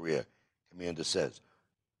North Korea, commander says.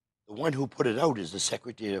 The one who put it out is the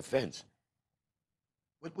Secretary of Defense.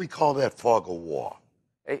 What we call that fog of war.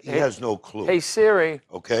 He has no clue. Hey, Siri.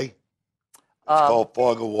 Okay? It's called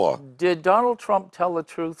fog of war. Did Donald Trump tell the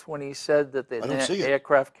truth when he said that the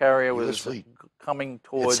aircraft carrier was coming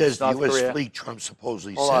towards North Korea? It says the U.S. fleet Trump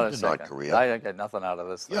supposedly sent to North Korea. I get nothing out of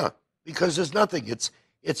this thing. Yeah, because there's nothing.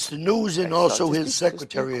 It's the news and also his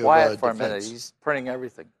Secretary of quiet for Defense. A minute. He's printing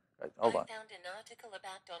everything. Right, hold on. I found an article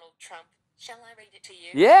about Donald Trump. Shall I read it to you?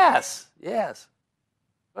 Yes, yes.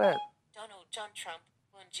 Go ahead. Donald John Trump,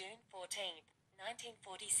 on June 14th,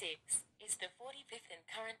 1946, is the 45th and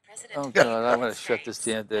current president Oh, of the God, I'm going to shut this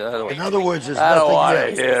damn thing. In other words, there's I don't nothing want there.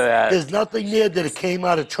 to hear that. There's nothing there that it came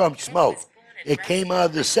out of Trump's mouth. It came out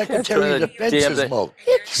of the Secretary of Defense's mouth.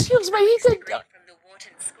 Excuse me, he did. From the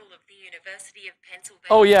Wharton School of the University of Pennsylvania.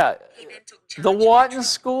 Oh, yeah. He then took charge The of Wharton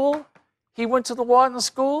School? He went to the Wharton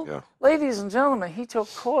School? Yeah. Ladies and gentlemen, he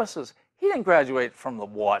took courses. He didn't graduate from the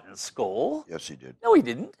Wharton School. Yes, he did. No, he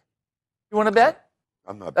didn't. You want to bet?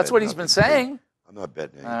 I'm not. That's what he's been saying. I'm not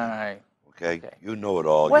betting All anything. right. Okay? You know it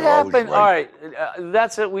all. What You're always happened? right. All right.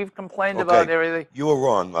 That's it. We've complained about everything. You were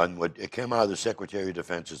wrong on what it came out of the Secretary of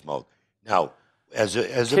Defense's mouth. Now, as a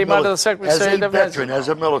veteran, as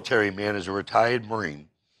a military man, as a retired Marine,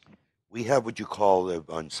 we have what you call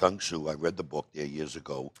on Sun Tzu. I read the book there years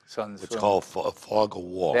ago. It's called fog of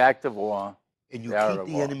war. The act of war. And you keep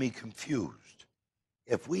the enemy confused.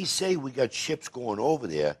 If we say we got ships going over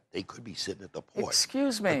there, they could be sitting at the port.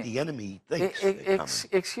 Excuse me. But the enemy thinks they're coming.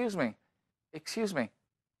 Excuse me. Excuse me.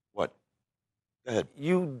 What? Go ahead.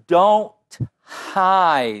 You don't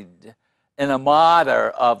hide an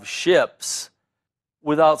armada of ships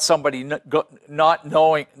without somebody not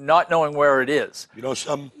knowing where it is. You know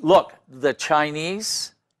something? Look, the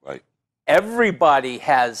Chinese, right? Everybody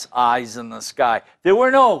has eyes in the sky. There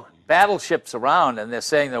were no battleships around, and they're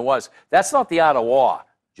saying there was. That's not the art of war.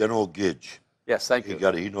 General Gidge. Yes, thank you.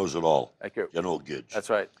 He knows it all. Thank you. General Gidge. That's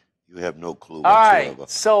right. You have no clue All whatsoever. right,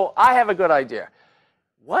 so I have a good idea.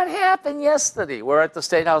 What happened yesterday? We're at the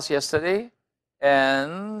State House yesterday,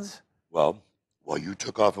 and... Well, you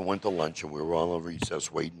took off and went to lunch, and we were all on recess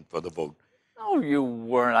waiting for the vote. No, you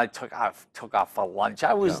weren't. I took off for lunch.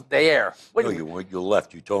 I was there. No, you weren't. You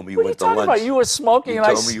left. You told me you what went to lunch. What are you talking about? You were smoking, and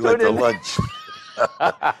I stood You told me you went to in. lunch.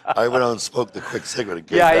 I went out and smoked a quick cigarette and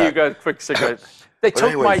came Yeah, back. you got a quick cigarette. They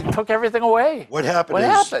took everything away. What happened What is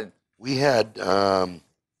happened? we had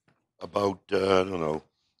about, I don't know,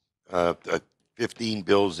 15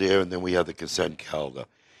 bills there, and then we had the consent calendar.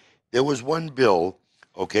 There was one bill,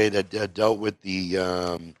 okay, that dealt with the,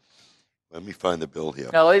 let me find the bill here.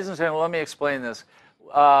 Now, ladies and gentlemen, let me explain this.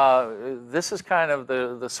 This is kind of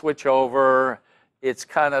the switch over. It's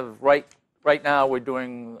kind of right now we're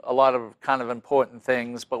doing a lot of kind of important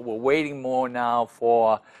things, but we're waiting more now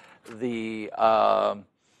for the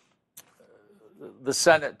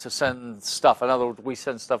Senate to send stuff. In other words, we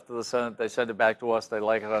send stuff to the Senate, they send it back to us, they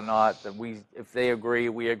like it or not. And if they agree,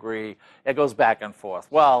 we agree. It goes back and forth.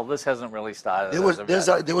 Well, this hasn't really started.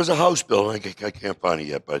 There was a House bill, and I can't find it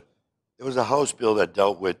yet, but there was a House bill that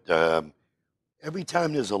dealt with every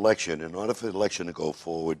time there's election, in order for the election to go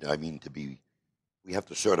forward, we have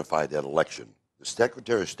to certify that election. The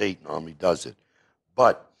Secretary of State normally does it.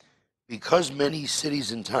 But because many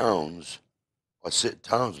cities and towns, or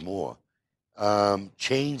towns more,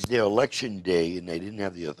 changed their election day, and they didn't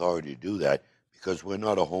have the authority to do that because we're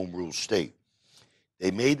not a home rule state.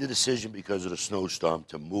 They made the decision because of the snowstorm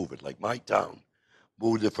to move it. Like my town,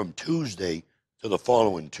 moved it from Tuesday to the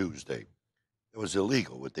following Tuesday. It was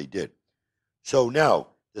illegal what they did. So now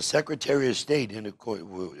the Secretary of State, in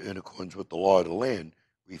accordance with the law of the land,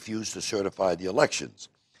 refused to certify the elections.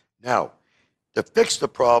 Now, to fix the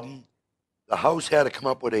problem, the House had to come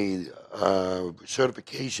up with a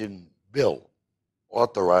certification bill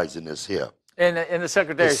authorizing this here. And the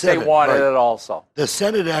Secretary The of State Senate, wanted right. it also. The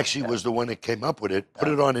Senate actually was the one that came up with it, put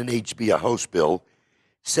it on an HB, a House bill,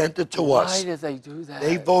 sent it to us. Why did they do that?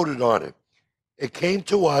 They voted on it. It came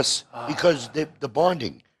to us because the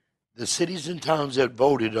bonding, the cities and towns that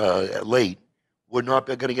voted late were not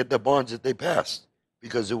going to get the bonds that they passed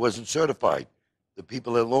because it wasn't certified. The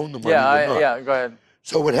people that loaned the money were not. Yeah, go ahead.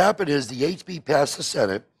 So what happened is the HB passed the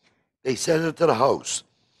Senate. They sent it to the House.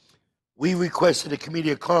 We requested a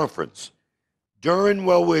committee of conference.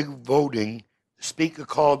 While we're voting, the Speaker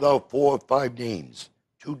called out 4 or 5 names,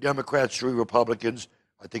 2 Democrats, 3 Republicans,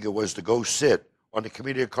 I think it was, to go sit on the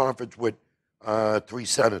committee of conference with 3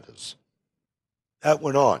 senators. That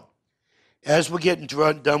went on. As we're getting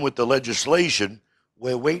done with the legislation,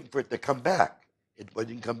 we're waiting for it to come back. It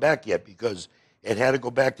didn't come back yet because it had to go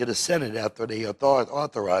back to the Senate after they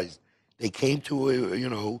authorized. They came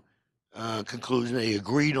to a conclusion. They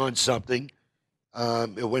agreed on something.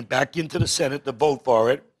 It went back into the Senate to vote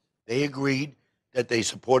for it. They agreed that they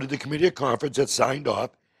supported the committee of conference that signed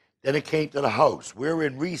off. Then it came to the House. We're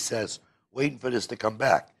in recess waiting for this to come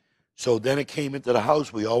back. So then it came into the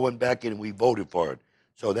House. We all went back in and we voted for it.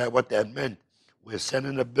 So what that meant, we're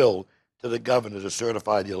sending a bill to the governor to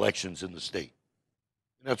certify the elections in the state.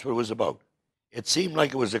 And that's what it was about. It seemed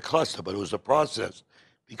like it was a cluster, but it was a process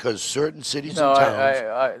because certain cities and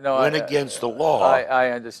towns went against the law.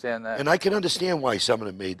 I understand that. And I can understand why some of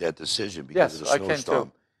them made that decision because of the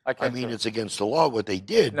snowstorm. I mean, it's against the law what they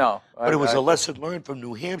did. No. But it was a lesson learned from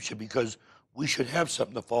New Hampshire because we should have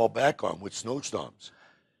something to fall back on with snowstorms.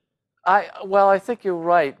 Well, I think you're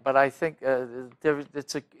right, but I think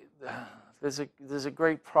there's a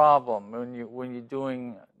great problem when you're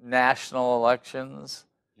doing national elections.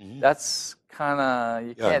 Mm-hmm. That's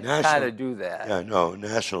you can't kind of do that. Yeah, no,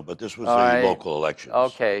 national, but this was a local election.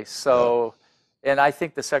 Okay, so, and I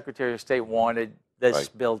think the Secretary of State wanted this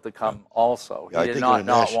bill to come also. He did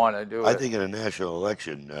not want to do it. I think in a national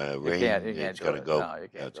election, it's going to go. No, you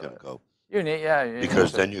can't it's going to go. You need,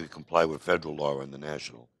 because then you can comply with federal law and the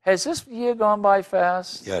national. Has this year gone by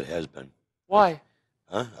fast? Yeah, it has been. Why?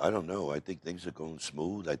 Huh? I don't know. I think things are going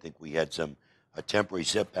smooth. I think we had a temporary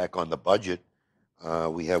setback on the budget.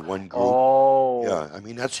 We had one group. Oh. Yeah, I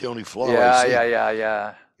mean, that's the only flaw I see.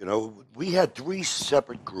 Yeah. You know, we had 3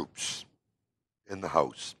 separate groups in the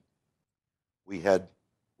House. We had,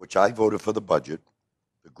 which I voted for the budget,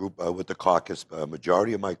 the group with the caucus,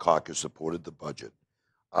 majority of my caucus supported the budget.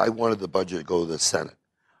 I wanted the budget to go to the Senate.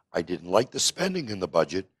 I didn't like the spending in the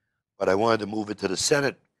budget, but I wanted to move it to the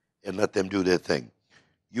Senate and let them do their thing.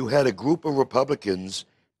 You had a group of Republicans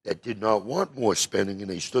that did not want more spending, and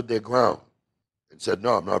they stood their ground and said,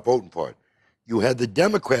 no, I'm not voting for it. You had the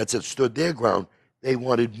Democrats that stood their ground. They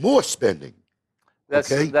wanted more spending. That's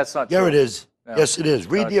not true. There it is. No. Yes, it is.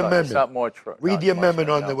 Read the amendment. It's not more true. Read the amendment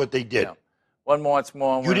on what they did. No. One wants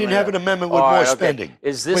more. You didn't have an amendment with more spending.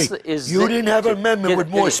 You didn't have an amendment with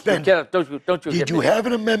more spending. Did you have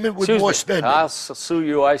an amendment with more spending? I'll sue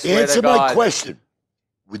you, I swear Answer to God. my question.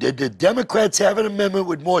 Did the Democrats have an amendment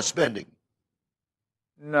with more spending?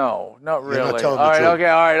 No, not really. You're not telling all the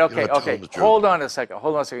right, truth. Okay. Hold on a second.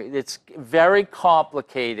 It's very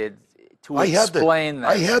complicated to explain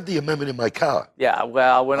that. I have the amendment in my car. Yeah,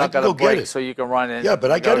 well, we're not going to break so you can run in. Yeah,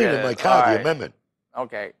 but I got it in my car, the amendment.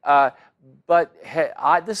 Okay. But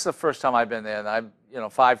this is the first time I've been there, and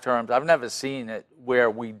I've 5 terms. I've never seen it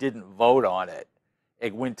where we didn't vote on it.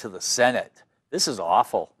 It went to the Senate. This is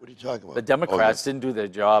awful. What are you talking about? The Democrats didn't do their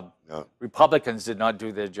job. No. Republicans did not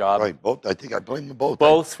do their job. Right, both. I think I blame them both.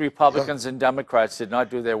 Both Republicans and Democrats did not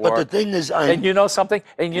do their work. But the thing is, and you know something?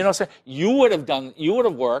 You would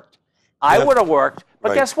have worked. I would have worked.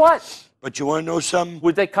 But guess what? But you want to know something?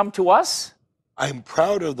 Would they come to us? I'm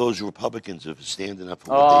proud of those Republicans for standing up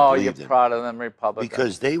for what they believe in. Oh, you're proud of them, Republicans.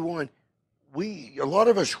 Because they want, a lot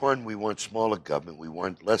of us we want smaller government. We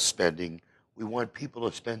want less spending. We want people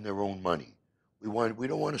to spend their own money. We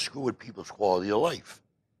don't want to screw with people's quality of life.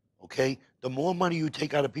 Okay? The more money you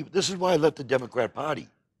take out of people, this is why I left the Democrat Party.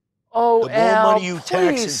 Oh, the more money you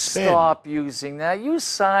tax and spend. Stop using that.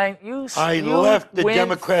 I left the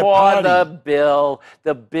Democrat Party. Party. The bill.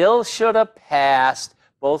 The bill should have passed,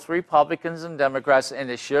 both Republicans and Democrats, and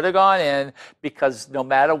it should have gone in because no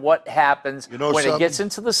matter what happens, when it gets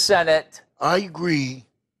into the Senate. I agree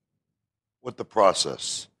with the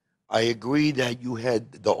process. I agree that you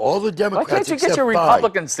had all the Why Democrats can't you get except your 5.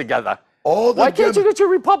 Republicans together? All the Why can't you get your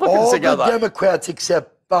Republicans all together? the Democrats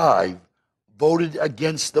except 5 voted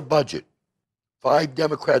against the budget. 5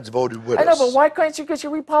 Democrats voted with I know, us. but why can't you get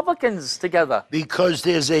your Republicans together? Because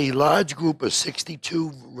there's a large group of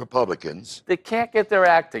 62 Republicans They can't get their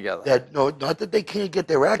act together. that, no, not that they can't get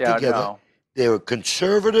their act Yeah, together. no. They were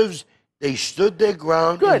conservatives. They stood their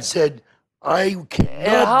ground Good. and said, I cannot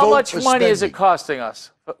And how vote much for money is it spending. costing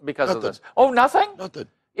us because of Nothing. this? Oh, nothing? Nothing.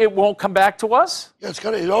 It won't come back to us? Yeah,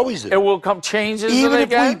 it always is. It will come changes Even in it if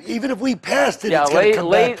again? even if we passed it, Yeah, it's going to come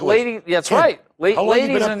back to us. that's Ken, right. how long you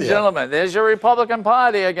been Ladies up and there? gentlemen, there's your Republican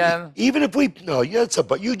Party again. Even if we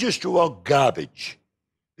but you just threw out garbage,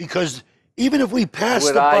 because even if we pass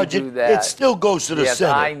Would the I budget, do that? it still goes to the Yes,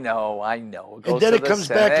 Senate. I know. It goes And then to it the comes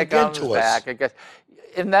Senate, back it again comes to us. back again.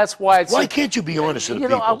 And that's why it's. Why can't you be honest with the You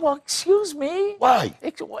know, people? well, excuse me. Why?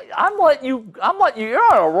 I'm letting you.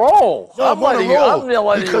 You're on a roll. No, I'm on a letting you- roll I'm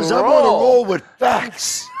letting because you I'm on a roll with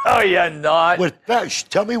facts. Oh, you're not. With facts.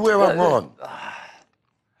 Tell me where I'm wrong.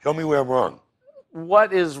 Show me where I'm wrong.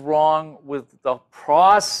 What is wrong with the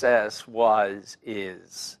process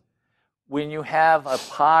is when you have a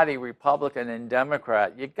party, Republican and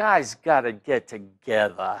Democrat, you guys got to get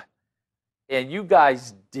together. And you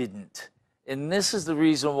guys didn't. And this is the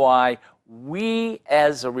reason why we,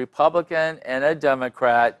 as a Republican and a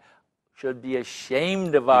Democrat, should be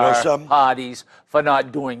ashamed of our parties for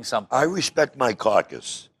not doing something. I respect my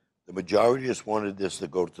caucus. The majority of us wanted this to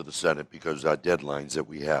go to the Senate because of our deadlines that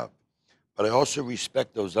we have. But I also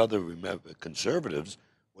respect those other conservatives,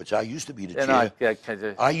 which I used to be the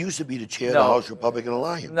chair. I used to be the chair of the House Republican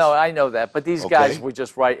Alliance. No, I know that. But these guys were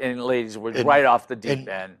just right, and ladies were right off the deep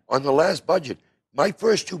end. On the last budget, my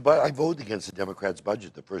first 2 I voted against the Democrats'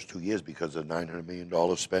 budget the first 2 years because of $900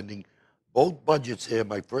 million spending. Both budgets here,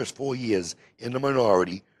 my first 4 years in the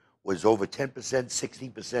minority, was over 10%,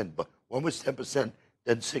 16%. But one was 10%,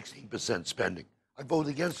 then 16% spending. I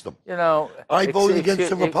voted against them. You know, I voted against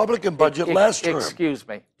the Republican budget last term. Excuse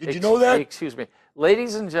me. Did you know that? Excuse me.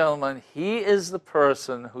 Ladies and gentlemen, he is the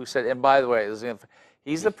person who said, and by the way,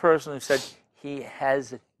 he's the person who said he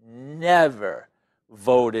has never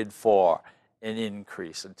voted for an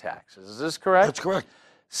increase in taxes. Is this correct? That's correct.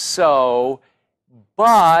 So,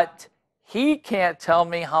 but he can't tell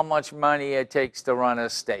me how much money it takes to run a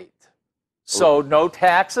state. So no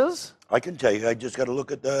taxes? I can tell you. I just got to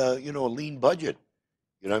look at the, a lean budget.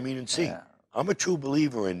 You know what I mean? And see. Yeah. I'm a true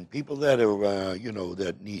believer in people that are,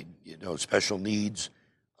 that need, special needs,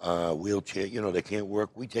 wheelchair, they can't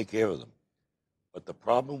work. We take care of them. But the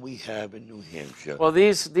problem we have in New Hampshire. Well,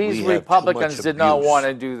 these Republicans did not want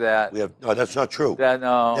to do that. No, that's not true.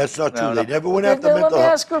 That's not true. No. They never went after mental health. Let me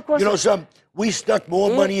ask you a question. You know something? We stuck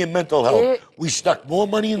more money in mental health. We stuck more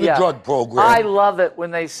money in the drug program. I love it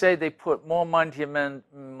when they say they put more money in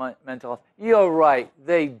mental health. You're right,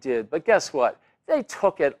 they did. But guess what? They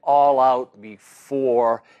took it all out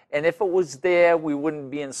before, and if it was there, we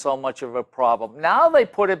wouldn't be in so much of a problem. Now they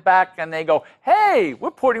put it back and they go, hey,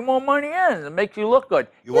 we're putting more money in to make you look good.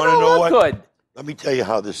 You want to know what? Good. Let me tell you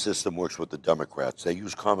how this system works with the Democrats. They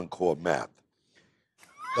use Common Core math.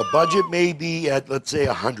 The budget may be at, let's say,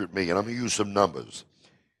 $100 million. I'm going to use some numbers.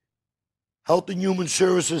 Health and Human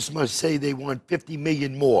Services must say they want $50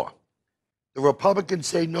 million more. The Republicans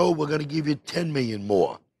say, no, we're going to give you $10 million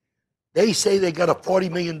more. They say they got a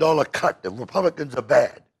 $40 million cut. The Republicans are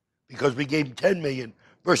bad because we gave them $10 million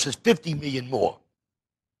versus $50 million more.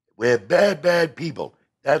 We're bad, bad people.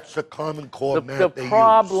 That's the Common Core math they use. The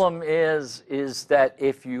problem is that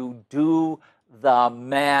if you do the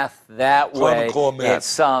math that way, it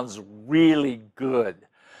sounds really good.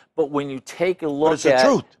 But when you take a look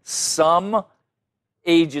at some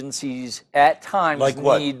agencies at times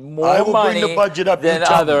need more money than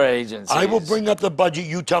other agencies. I will bring up the budget.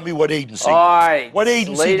 You tell me what agency. All right. What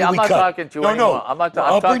agency do we cut? I'm not talking to you anymore. No. I'm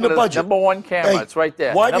talking to the budget. Number one camera. It's right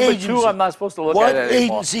there. Number two, I'm not supposed to look at it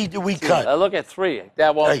anymore. What agency do we cut? I look at three.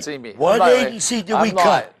 That won't see me. What agency do we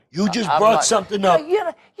cut? You just brought something up. You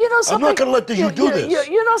know something? I'm not going to let you do this.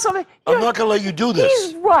 You know something? I'm not going to let you do this.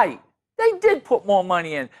 He's right. They did put more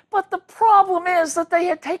money in, but the problem is that they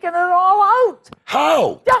had taken it all out.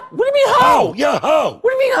 How? Yeah, what do you mean how? Yeah, how? What do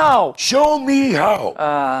you mean how? Show me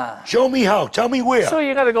how. Show me how. Tell me where. So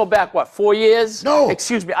you got to go back, what, 4 years? No.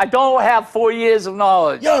 Excuse me, I don't have 4 years of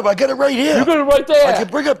knowledge. Yeah, but I got it right here. You got it right there. I can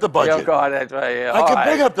bring up the budget. Oh, God, that's right here. I can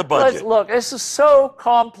bring up the budget. Look, this is so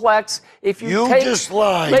complex. If you take, just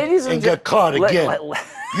lied ladies and got caught again.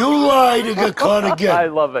 You lied and got caught again. I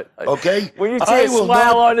love it. Okay? When you see a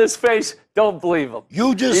smile on his face, don't believe him.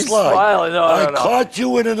 You just He's lied. Smiling. No, I caught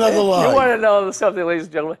you in another lie. You want to know something, ladies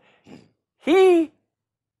and gentlemen? He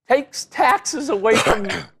takes taxes away from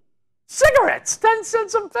cigarettes, 10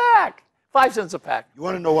 cents a pack, 5 cents a pack. You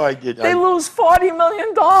want to know why I did? They lose $40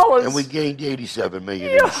 million. And we gained 87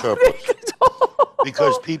 million in surplus.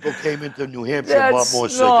 Because people came into New Hampshire and bought more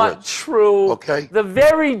cigarettes. That's not true. Okay. The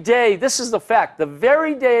very day, this is the fact, the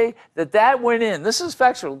very day that went in, this is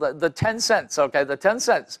factual, the 10 cents, okay, the 10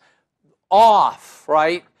 cents off,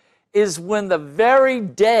 right, is when the very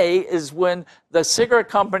day is when the cigarette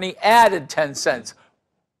company added 10 cents.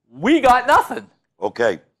 We got nothing.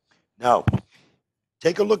 Okay. Now,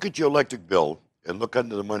 take a look at your electric bill and look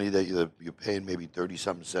under the money that you're paying, maybe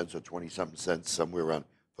 30-something cents or 20-something cents somewhere around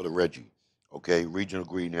for the Reggie. Okay, Regional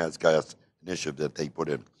Greenhouse Gas Initiative that they put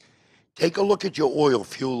in. Take a look at your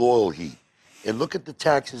fuel oil heat, and look at the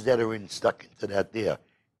taxes that are stuck into that there.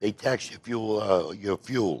 They tax your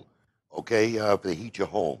fuel, okay, to heat your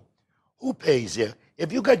home. Who pays there?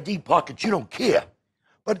 If you got deep pockets, you don't care.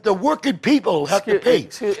 But the working people have to pay.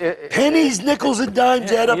 Pennies, nickels, and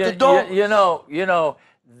dimes add up to dollars. You know,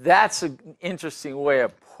 that's an interesting way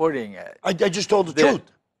of putting it. I just told the truth.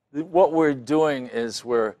 What we're doing is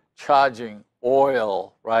we're charging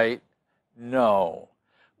oil, right? No.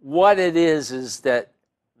 What it is that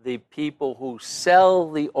the people who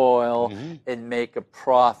sell the oil and make a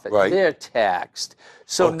profit, they're taxed.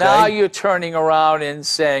 So now you're turning around and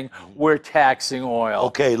saying, we're taxing oil.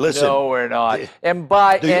 Okay, listen. No, we're not.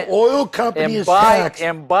 The oil company is taxed.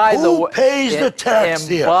 Who pays the tax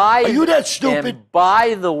there? Are you that stupid? And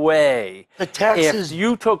by the way, the taxes. If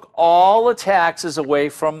you took all the taxes away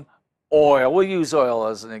from oil, we'll use oil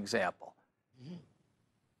as an example.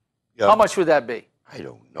 How much would that be? I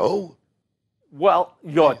don't know. Well,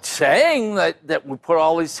 you're saying that we put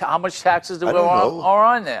all these, how much taxes do we are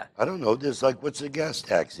on there? I don't know. There's like, what's the gas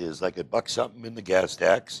tax is? Like $1 something in the gas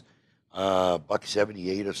tax,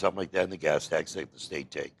 $1.78 or something like that in the gas tax that the state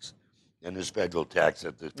takes. And there's federal tax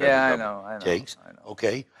that the federal government takes. I know.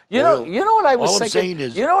 Okay. You know what I was all thinking? I'm saying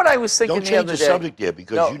is, you know what I was thinking don't the other change day? the subject there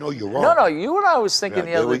because you know you're wrong. No, you know what I was thinking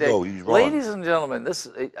the other day? There we go. He's wrong. Ladies and gentlemen,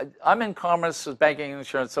 I'm in commerce, banking, and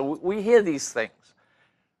insurance, so we hear these things.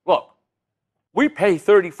 Look, we pay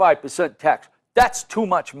 35% tax. That's too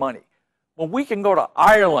much money. Well, we can go to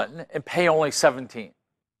Ireland and pay only 17%.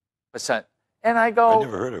 And I go, I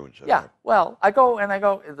never heard of it. Yeah, well, I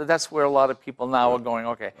go, that's where a lot of people now are going,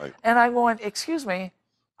 okay. Right. And I'm going, excuse me,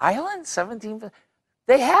 Ireland, 17%?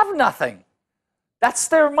 They have nothing. That's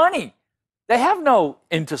their money. They have no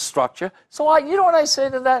infrastructure. So you know what I say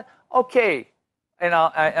to that? Okay, and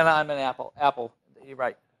I'm an Apple, you're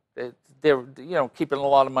right. They're keeping a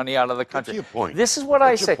lot of money out of the country. What's your point? This is what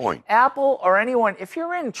I say. Point? Apple or anyone, if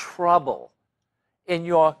you're in trouble and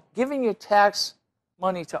you're giving your tax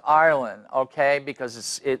money to Ireland, okay,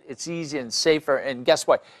 because it's easier and safer, and guess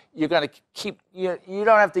what? You're going to keep, you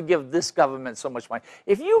don't have to give this government so much money.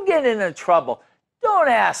 If you get into trouble, don't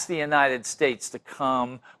ask the United States to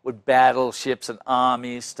come with battleships and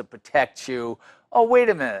armies to protect you. Oh, wait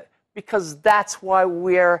a minute. Because that's why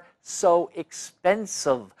we're so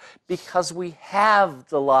expensive, because we have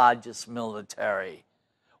the largest military.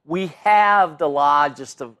 We have the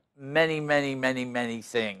largest of many, many, many, many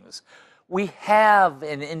things. We have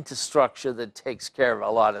an infrastructure that takes care of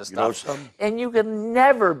a lot of stuff. You know something? And you can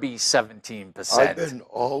never be 17%. I've been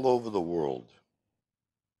all over the world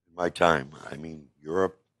in my time. I mean,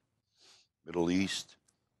 Europe, Middle East.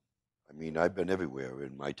 I mean, I've been everywhere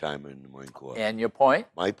in my time in the Marine Corps. And your point?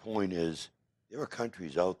 My point is, there are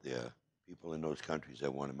countries out there, people in those countries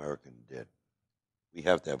that want Americans dead. We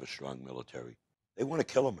have to have a strong military. They want to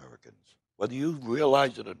kill Americans, whether you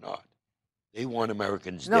realize it or not. They want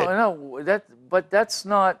Americans dead. No, but that's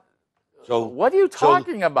not. So what are you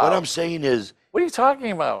talking about? What I'm saying is, what are you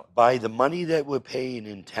talking about? By the money that we're paying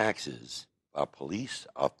in taxes, our police,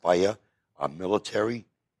 our fire, our military,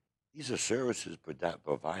 these are services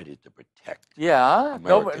provided to protect. Yeah,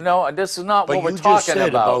 no, this is not what we're talking about. But you just said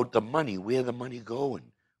about the money, where the money going,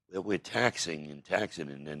 that we're taxing,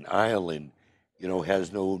 and then Ireland,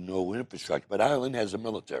 has no infrastructure. But Ireland has a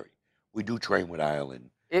military. We do train with Ireland.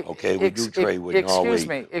 Okay, we do train with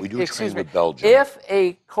Norway. We do train with Belgium. If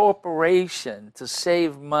a corporation, to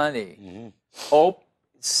save money,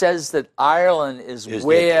 says that Ireland is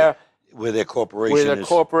where their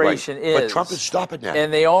corporation is. But Trump is stopping that.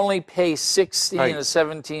 And they only pay 16 or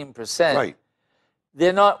 17%. Right.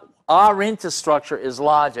 They're not. Our infrastructure is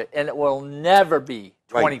larger, and it will never be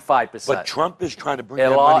 25%. But Trump is trying to bring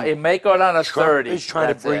that money. It may go down to 30. Trump is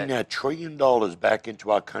trying to bring that $1 trillion back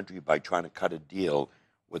into our country by trying to cut a deal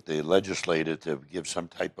with the legislator to give some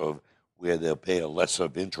type of where they'll pay a less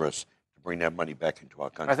of interest to bring that money back into our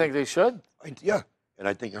country. I think they should. Yeah, and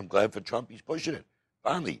I think I'm glad for Trump. He's pushing it.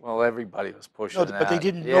 Finally. Well, everybody was pushing No, that. but they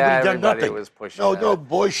didn't. Yeah, Nobody done everybody nothing. was pushing No, that. no,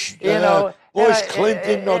 Bush. You know, Bush,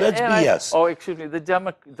 Clinton. No, that's BS. Oh, excuse me. You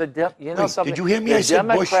know Wait, something? did you hear me? The I said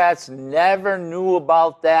Bush. Democrats never knew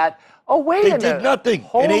about that. Oh, wait They a minute. did nothing.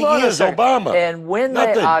 Hold In 8 on a years, second. Obama. And when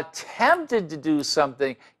Nothing. they attempted to do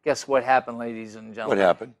something, guess what happened, ladies and gentlemen? What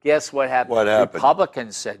happened? Guess what happened? What happened?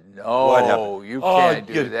 Republicans said, What no, happened? you can't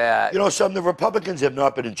do that. You know something? The Republicans have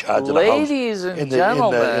not been in charge of the House. Ladies and in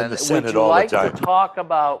gentlemen, the Senate would you all like the time. to talk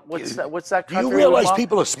about what's that Do country? you realize we belong-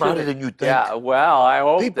 people are smarter than you think? Yeah, well, I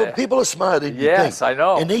hope that. People are smarter than you think. Yes, I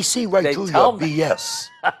know. And they see right They through tell your me. BS.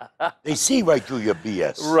 They see right through your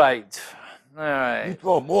BS. Right. All You right.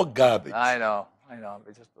 throw more garbage. I know. I'm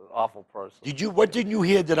just an awful person. What didn't you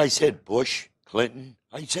hear that I said Bush, Clinton?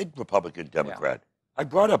 I said Republican, Democrat. I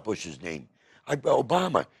brought up Bush's name.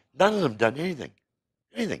 Obama. None of them done anything.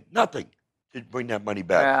 Anything. Nothing to bring that money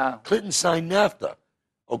back. Yeah. Clinton signed NAFTA.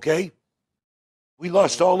 Okay? We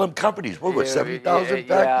lost all them companies. What was 70,000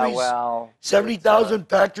 factories? Yeah, well. 70,000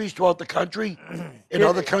 factories throughout the country? In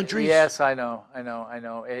other countries? Yes, I know. And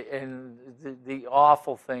the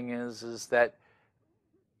awful thing is that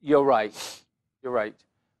you're right. You're right.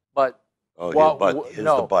 But Oh, here's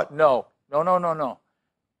no, the but. No.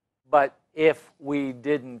 But if we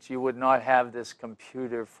didn't, you would not have this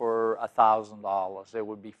computer for $1,000. It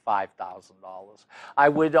would be $5,000. I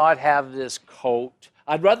would not have this coat.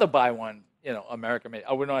 I'd rather buy one, American made.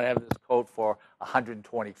 I would not have this coat for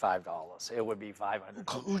 $125. It would be $500.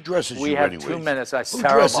 Who dresses We you have anyways? 2 minutes. That's Who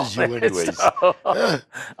terrible. dresses you anyways?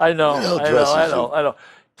 I know. Who dresses you? I know.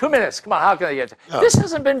 2 minutes. Come on. How can I get? This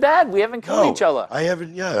hasn't been bad. We haven't killed each other. I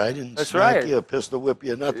haven't. Yeah, I didn't That's smack right. you, or pistol whip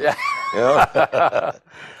you, or nothing. Yeah. Yeah.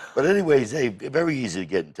 But anyways, hey, very easy to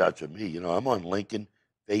get in touch with me. I'm on LinkedIn,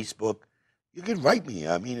 Facebook. You can write me.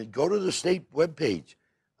 I mean, go to the state webpage,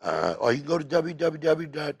 or you can go to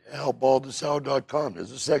www.albaldasau.com.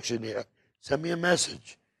 There's a section there. Send me a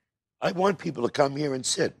message. I want people to come here and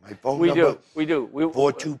sit. My phone number. We do.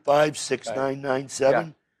 425-6997. Yeah.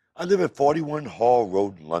 I live at 41 Hall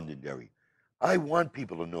Road in Londonderry. I want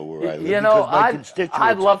people to know where I live. You know, because my constituents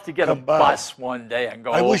I'd love to get a come by. bus one day and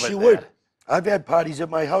go I over wish you there. would. I've had parties at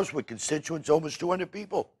my house with constituents, almost 200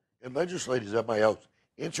 people, and legislators at my house,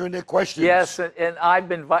 answering their questions. Yes, and I've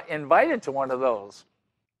been invited to one of those.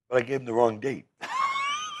 But I gave them the wrong date.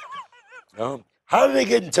 How do they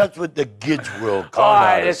get in touch with the Gids World con All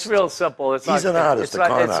right, artist? it's real simple. It's He's not, an artist, It's a not,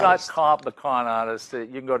 con it's artist. not the con artist. You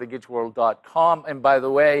can go to gidsworld.com. And by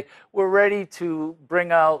the way, we're ready to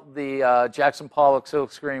bring out the Jackson Pollock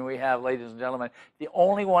silk screen we have, ladies and gentlemen. The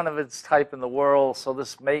only one of its type in the world. So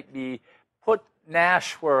this may be put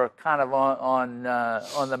Nashua kind of on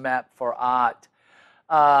the map for art.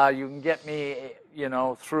 You can get me,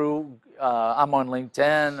 through. I'm on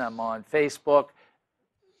LinkedIn. I'm on Facebook.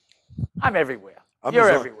 I'm everywhere.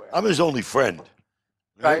 You're everywhere. I'm his only friend.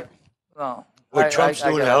 Right? No. Well, Trump's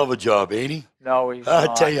doing a hell of a job, ain't he? No, he's I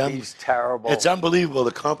not. tell you, He's terrible. It's unbelievable,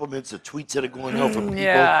 the compliments, the tweets that are going out from people.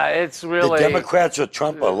 Yeah, it's really. The Democrats or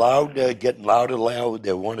Trump are loud, getting louder, loud.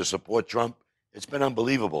 They want to support Trump. It's been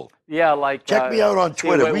unbelievable. Yeah, like. Check me out on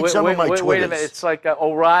Twitter. Read some of my Twitters. Wait a minute. It's like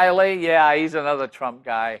O'Reilly. Yeah, he's another Trump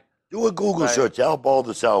guy. Do a Google search, Al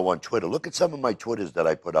Baldasau on Twitter. Look at some of my Twitters that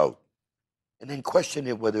I put out. And then question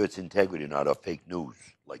it whether it's integrity or not, or fake news,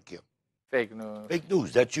 like him. Fake news. Fake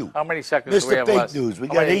news, that's you. How many seconds do we Mr. have Fake left? News, we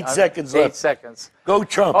How got many? 8 seconds left. 8 seconds. Go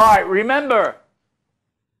Trump. All right, remember,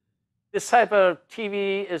 this type of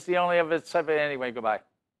TV is the only of its type of. Anyway, goodbye.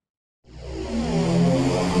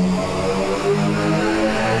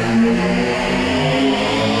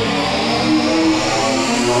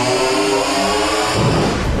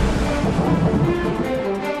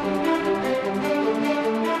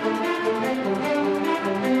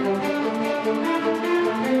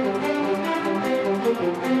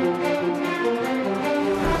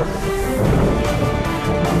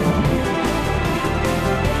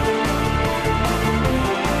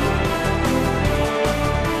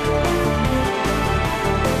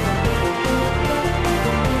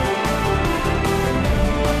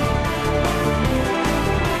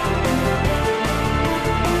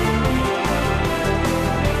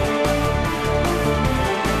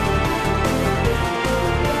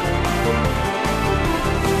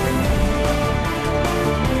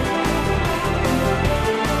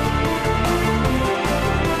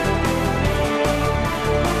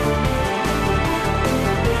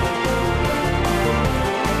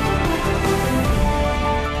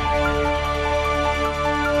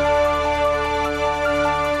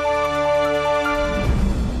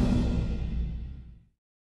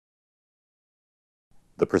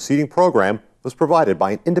 The preceding program was provided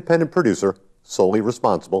by an independent producer solely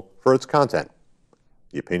responsible for its content.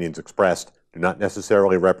 The opinions expressed do not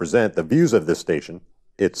necessarily represent the views of this station,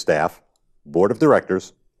 its staff, board of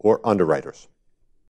directors, or underwriters.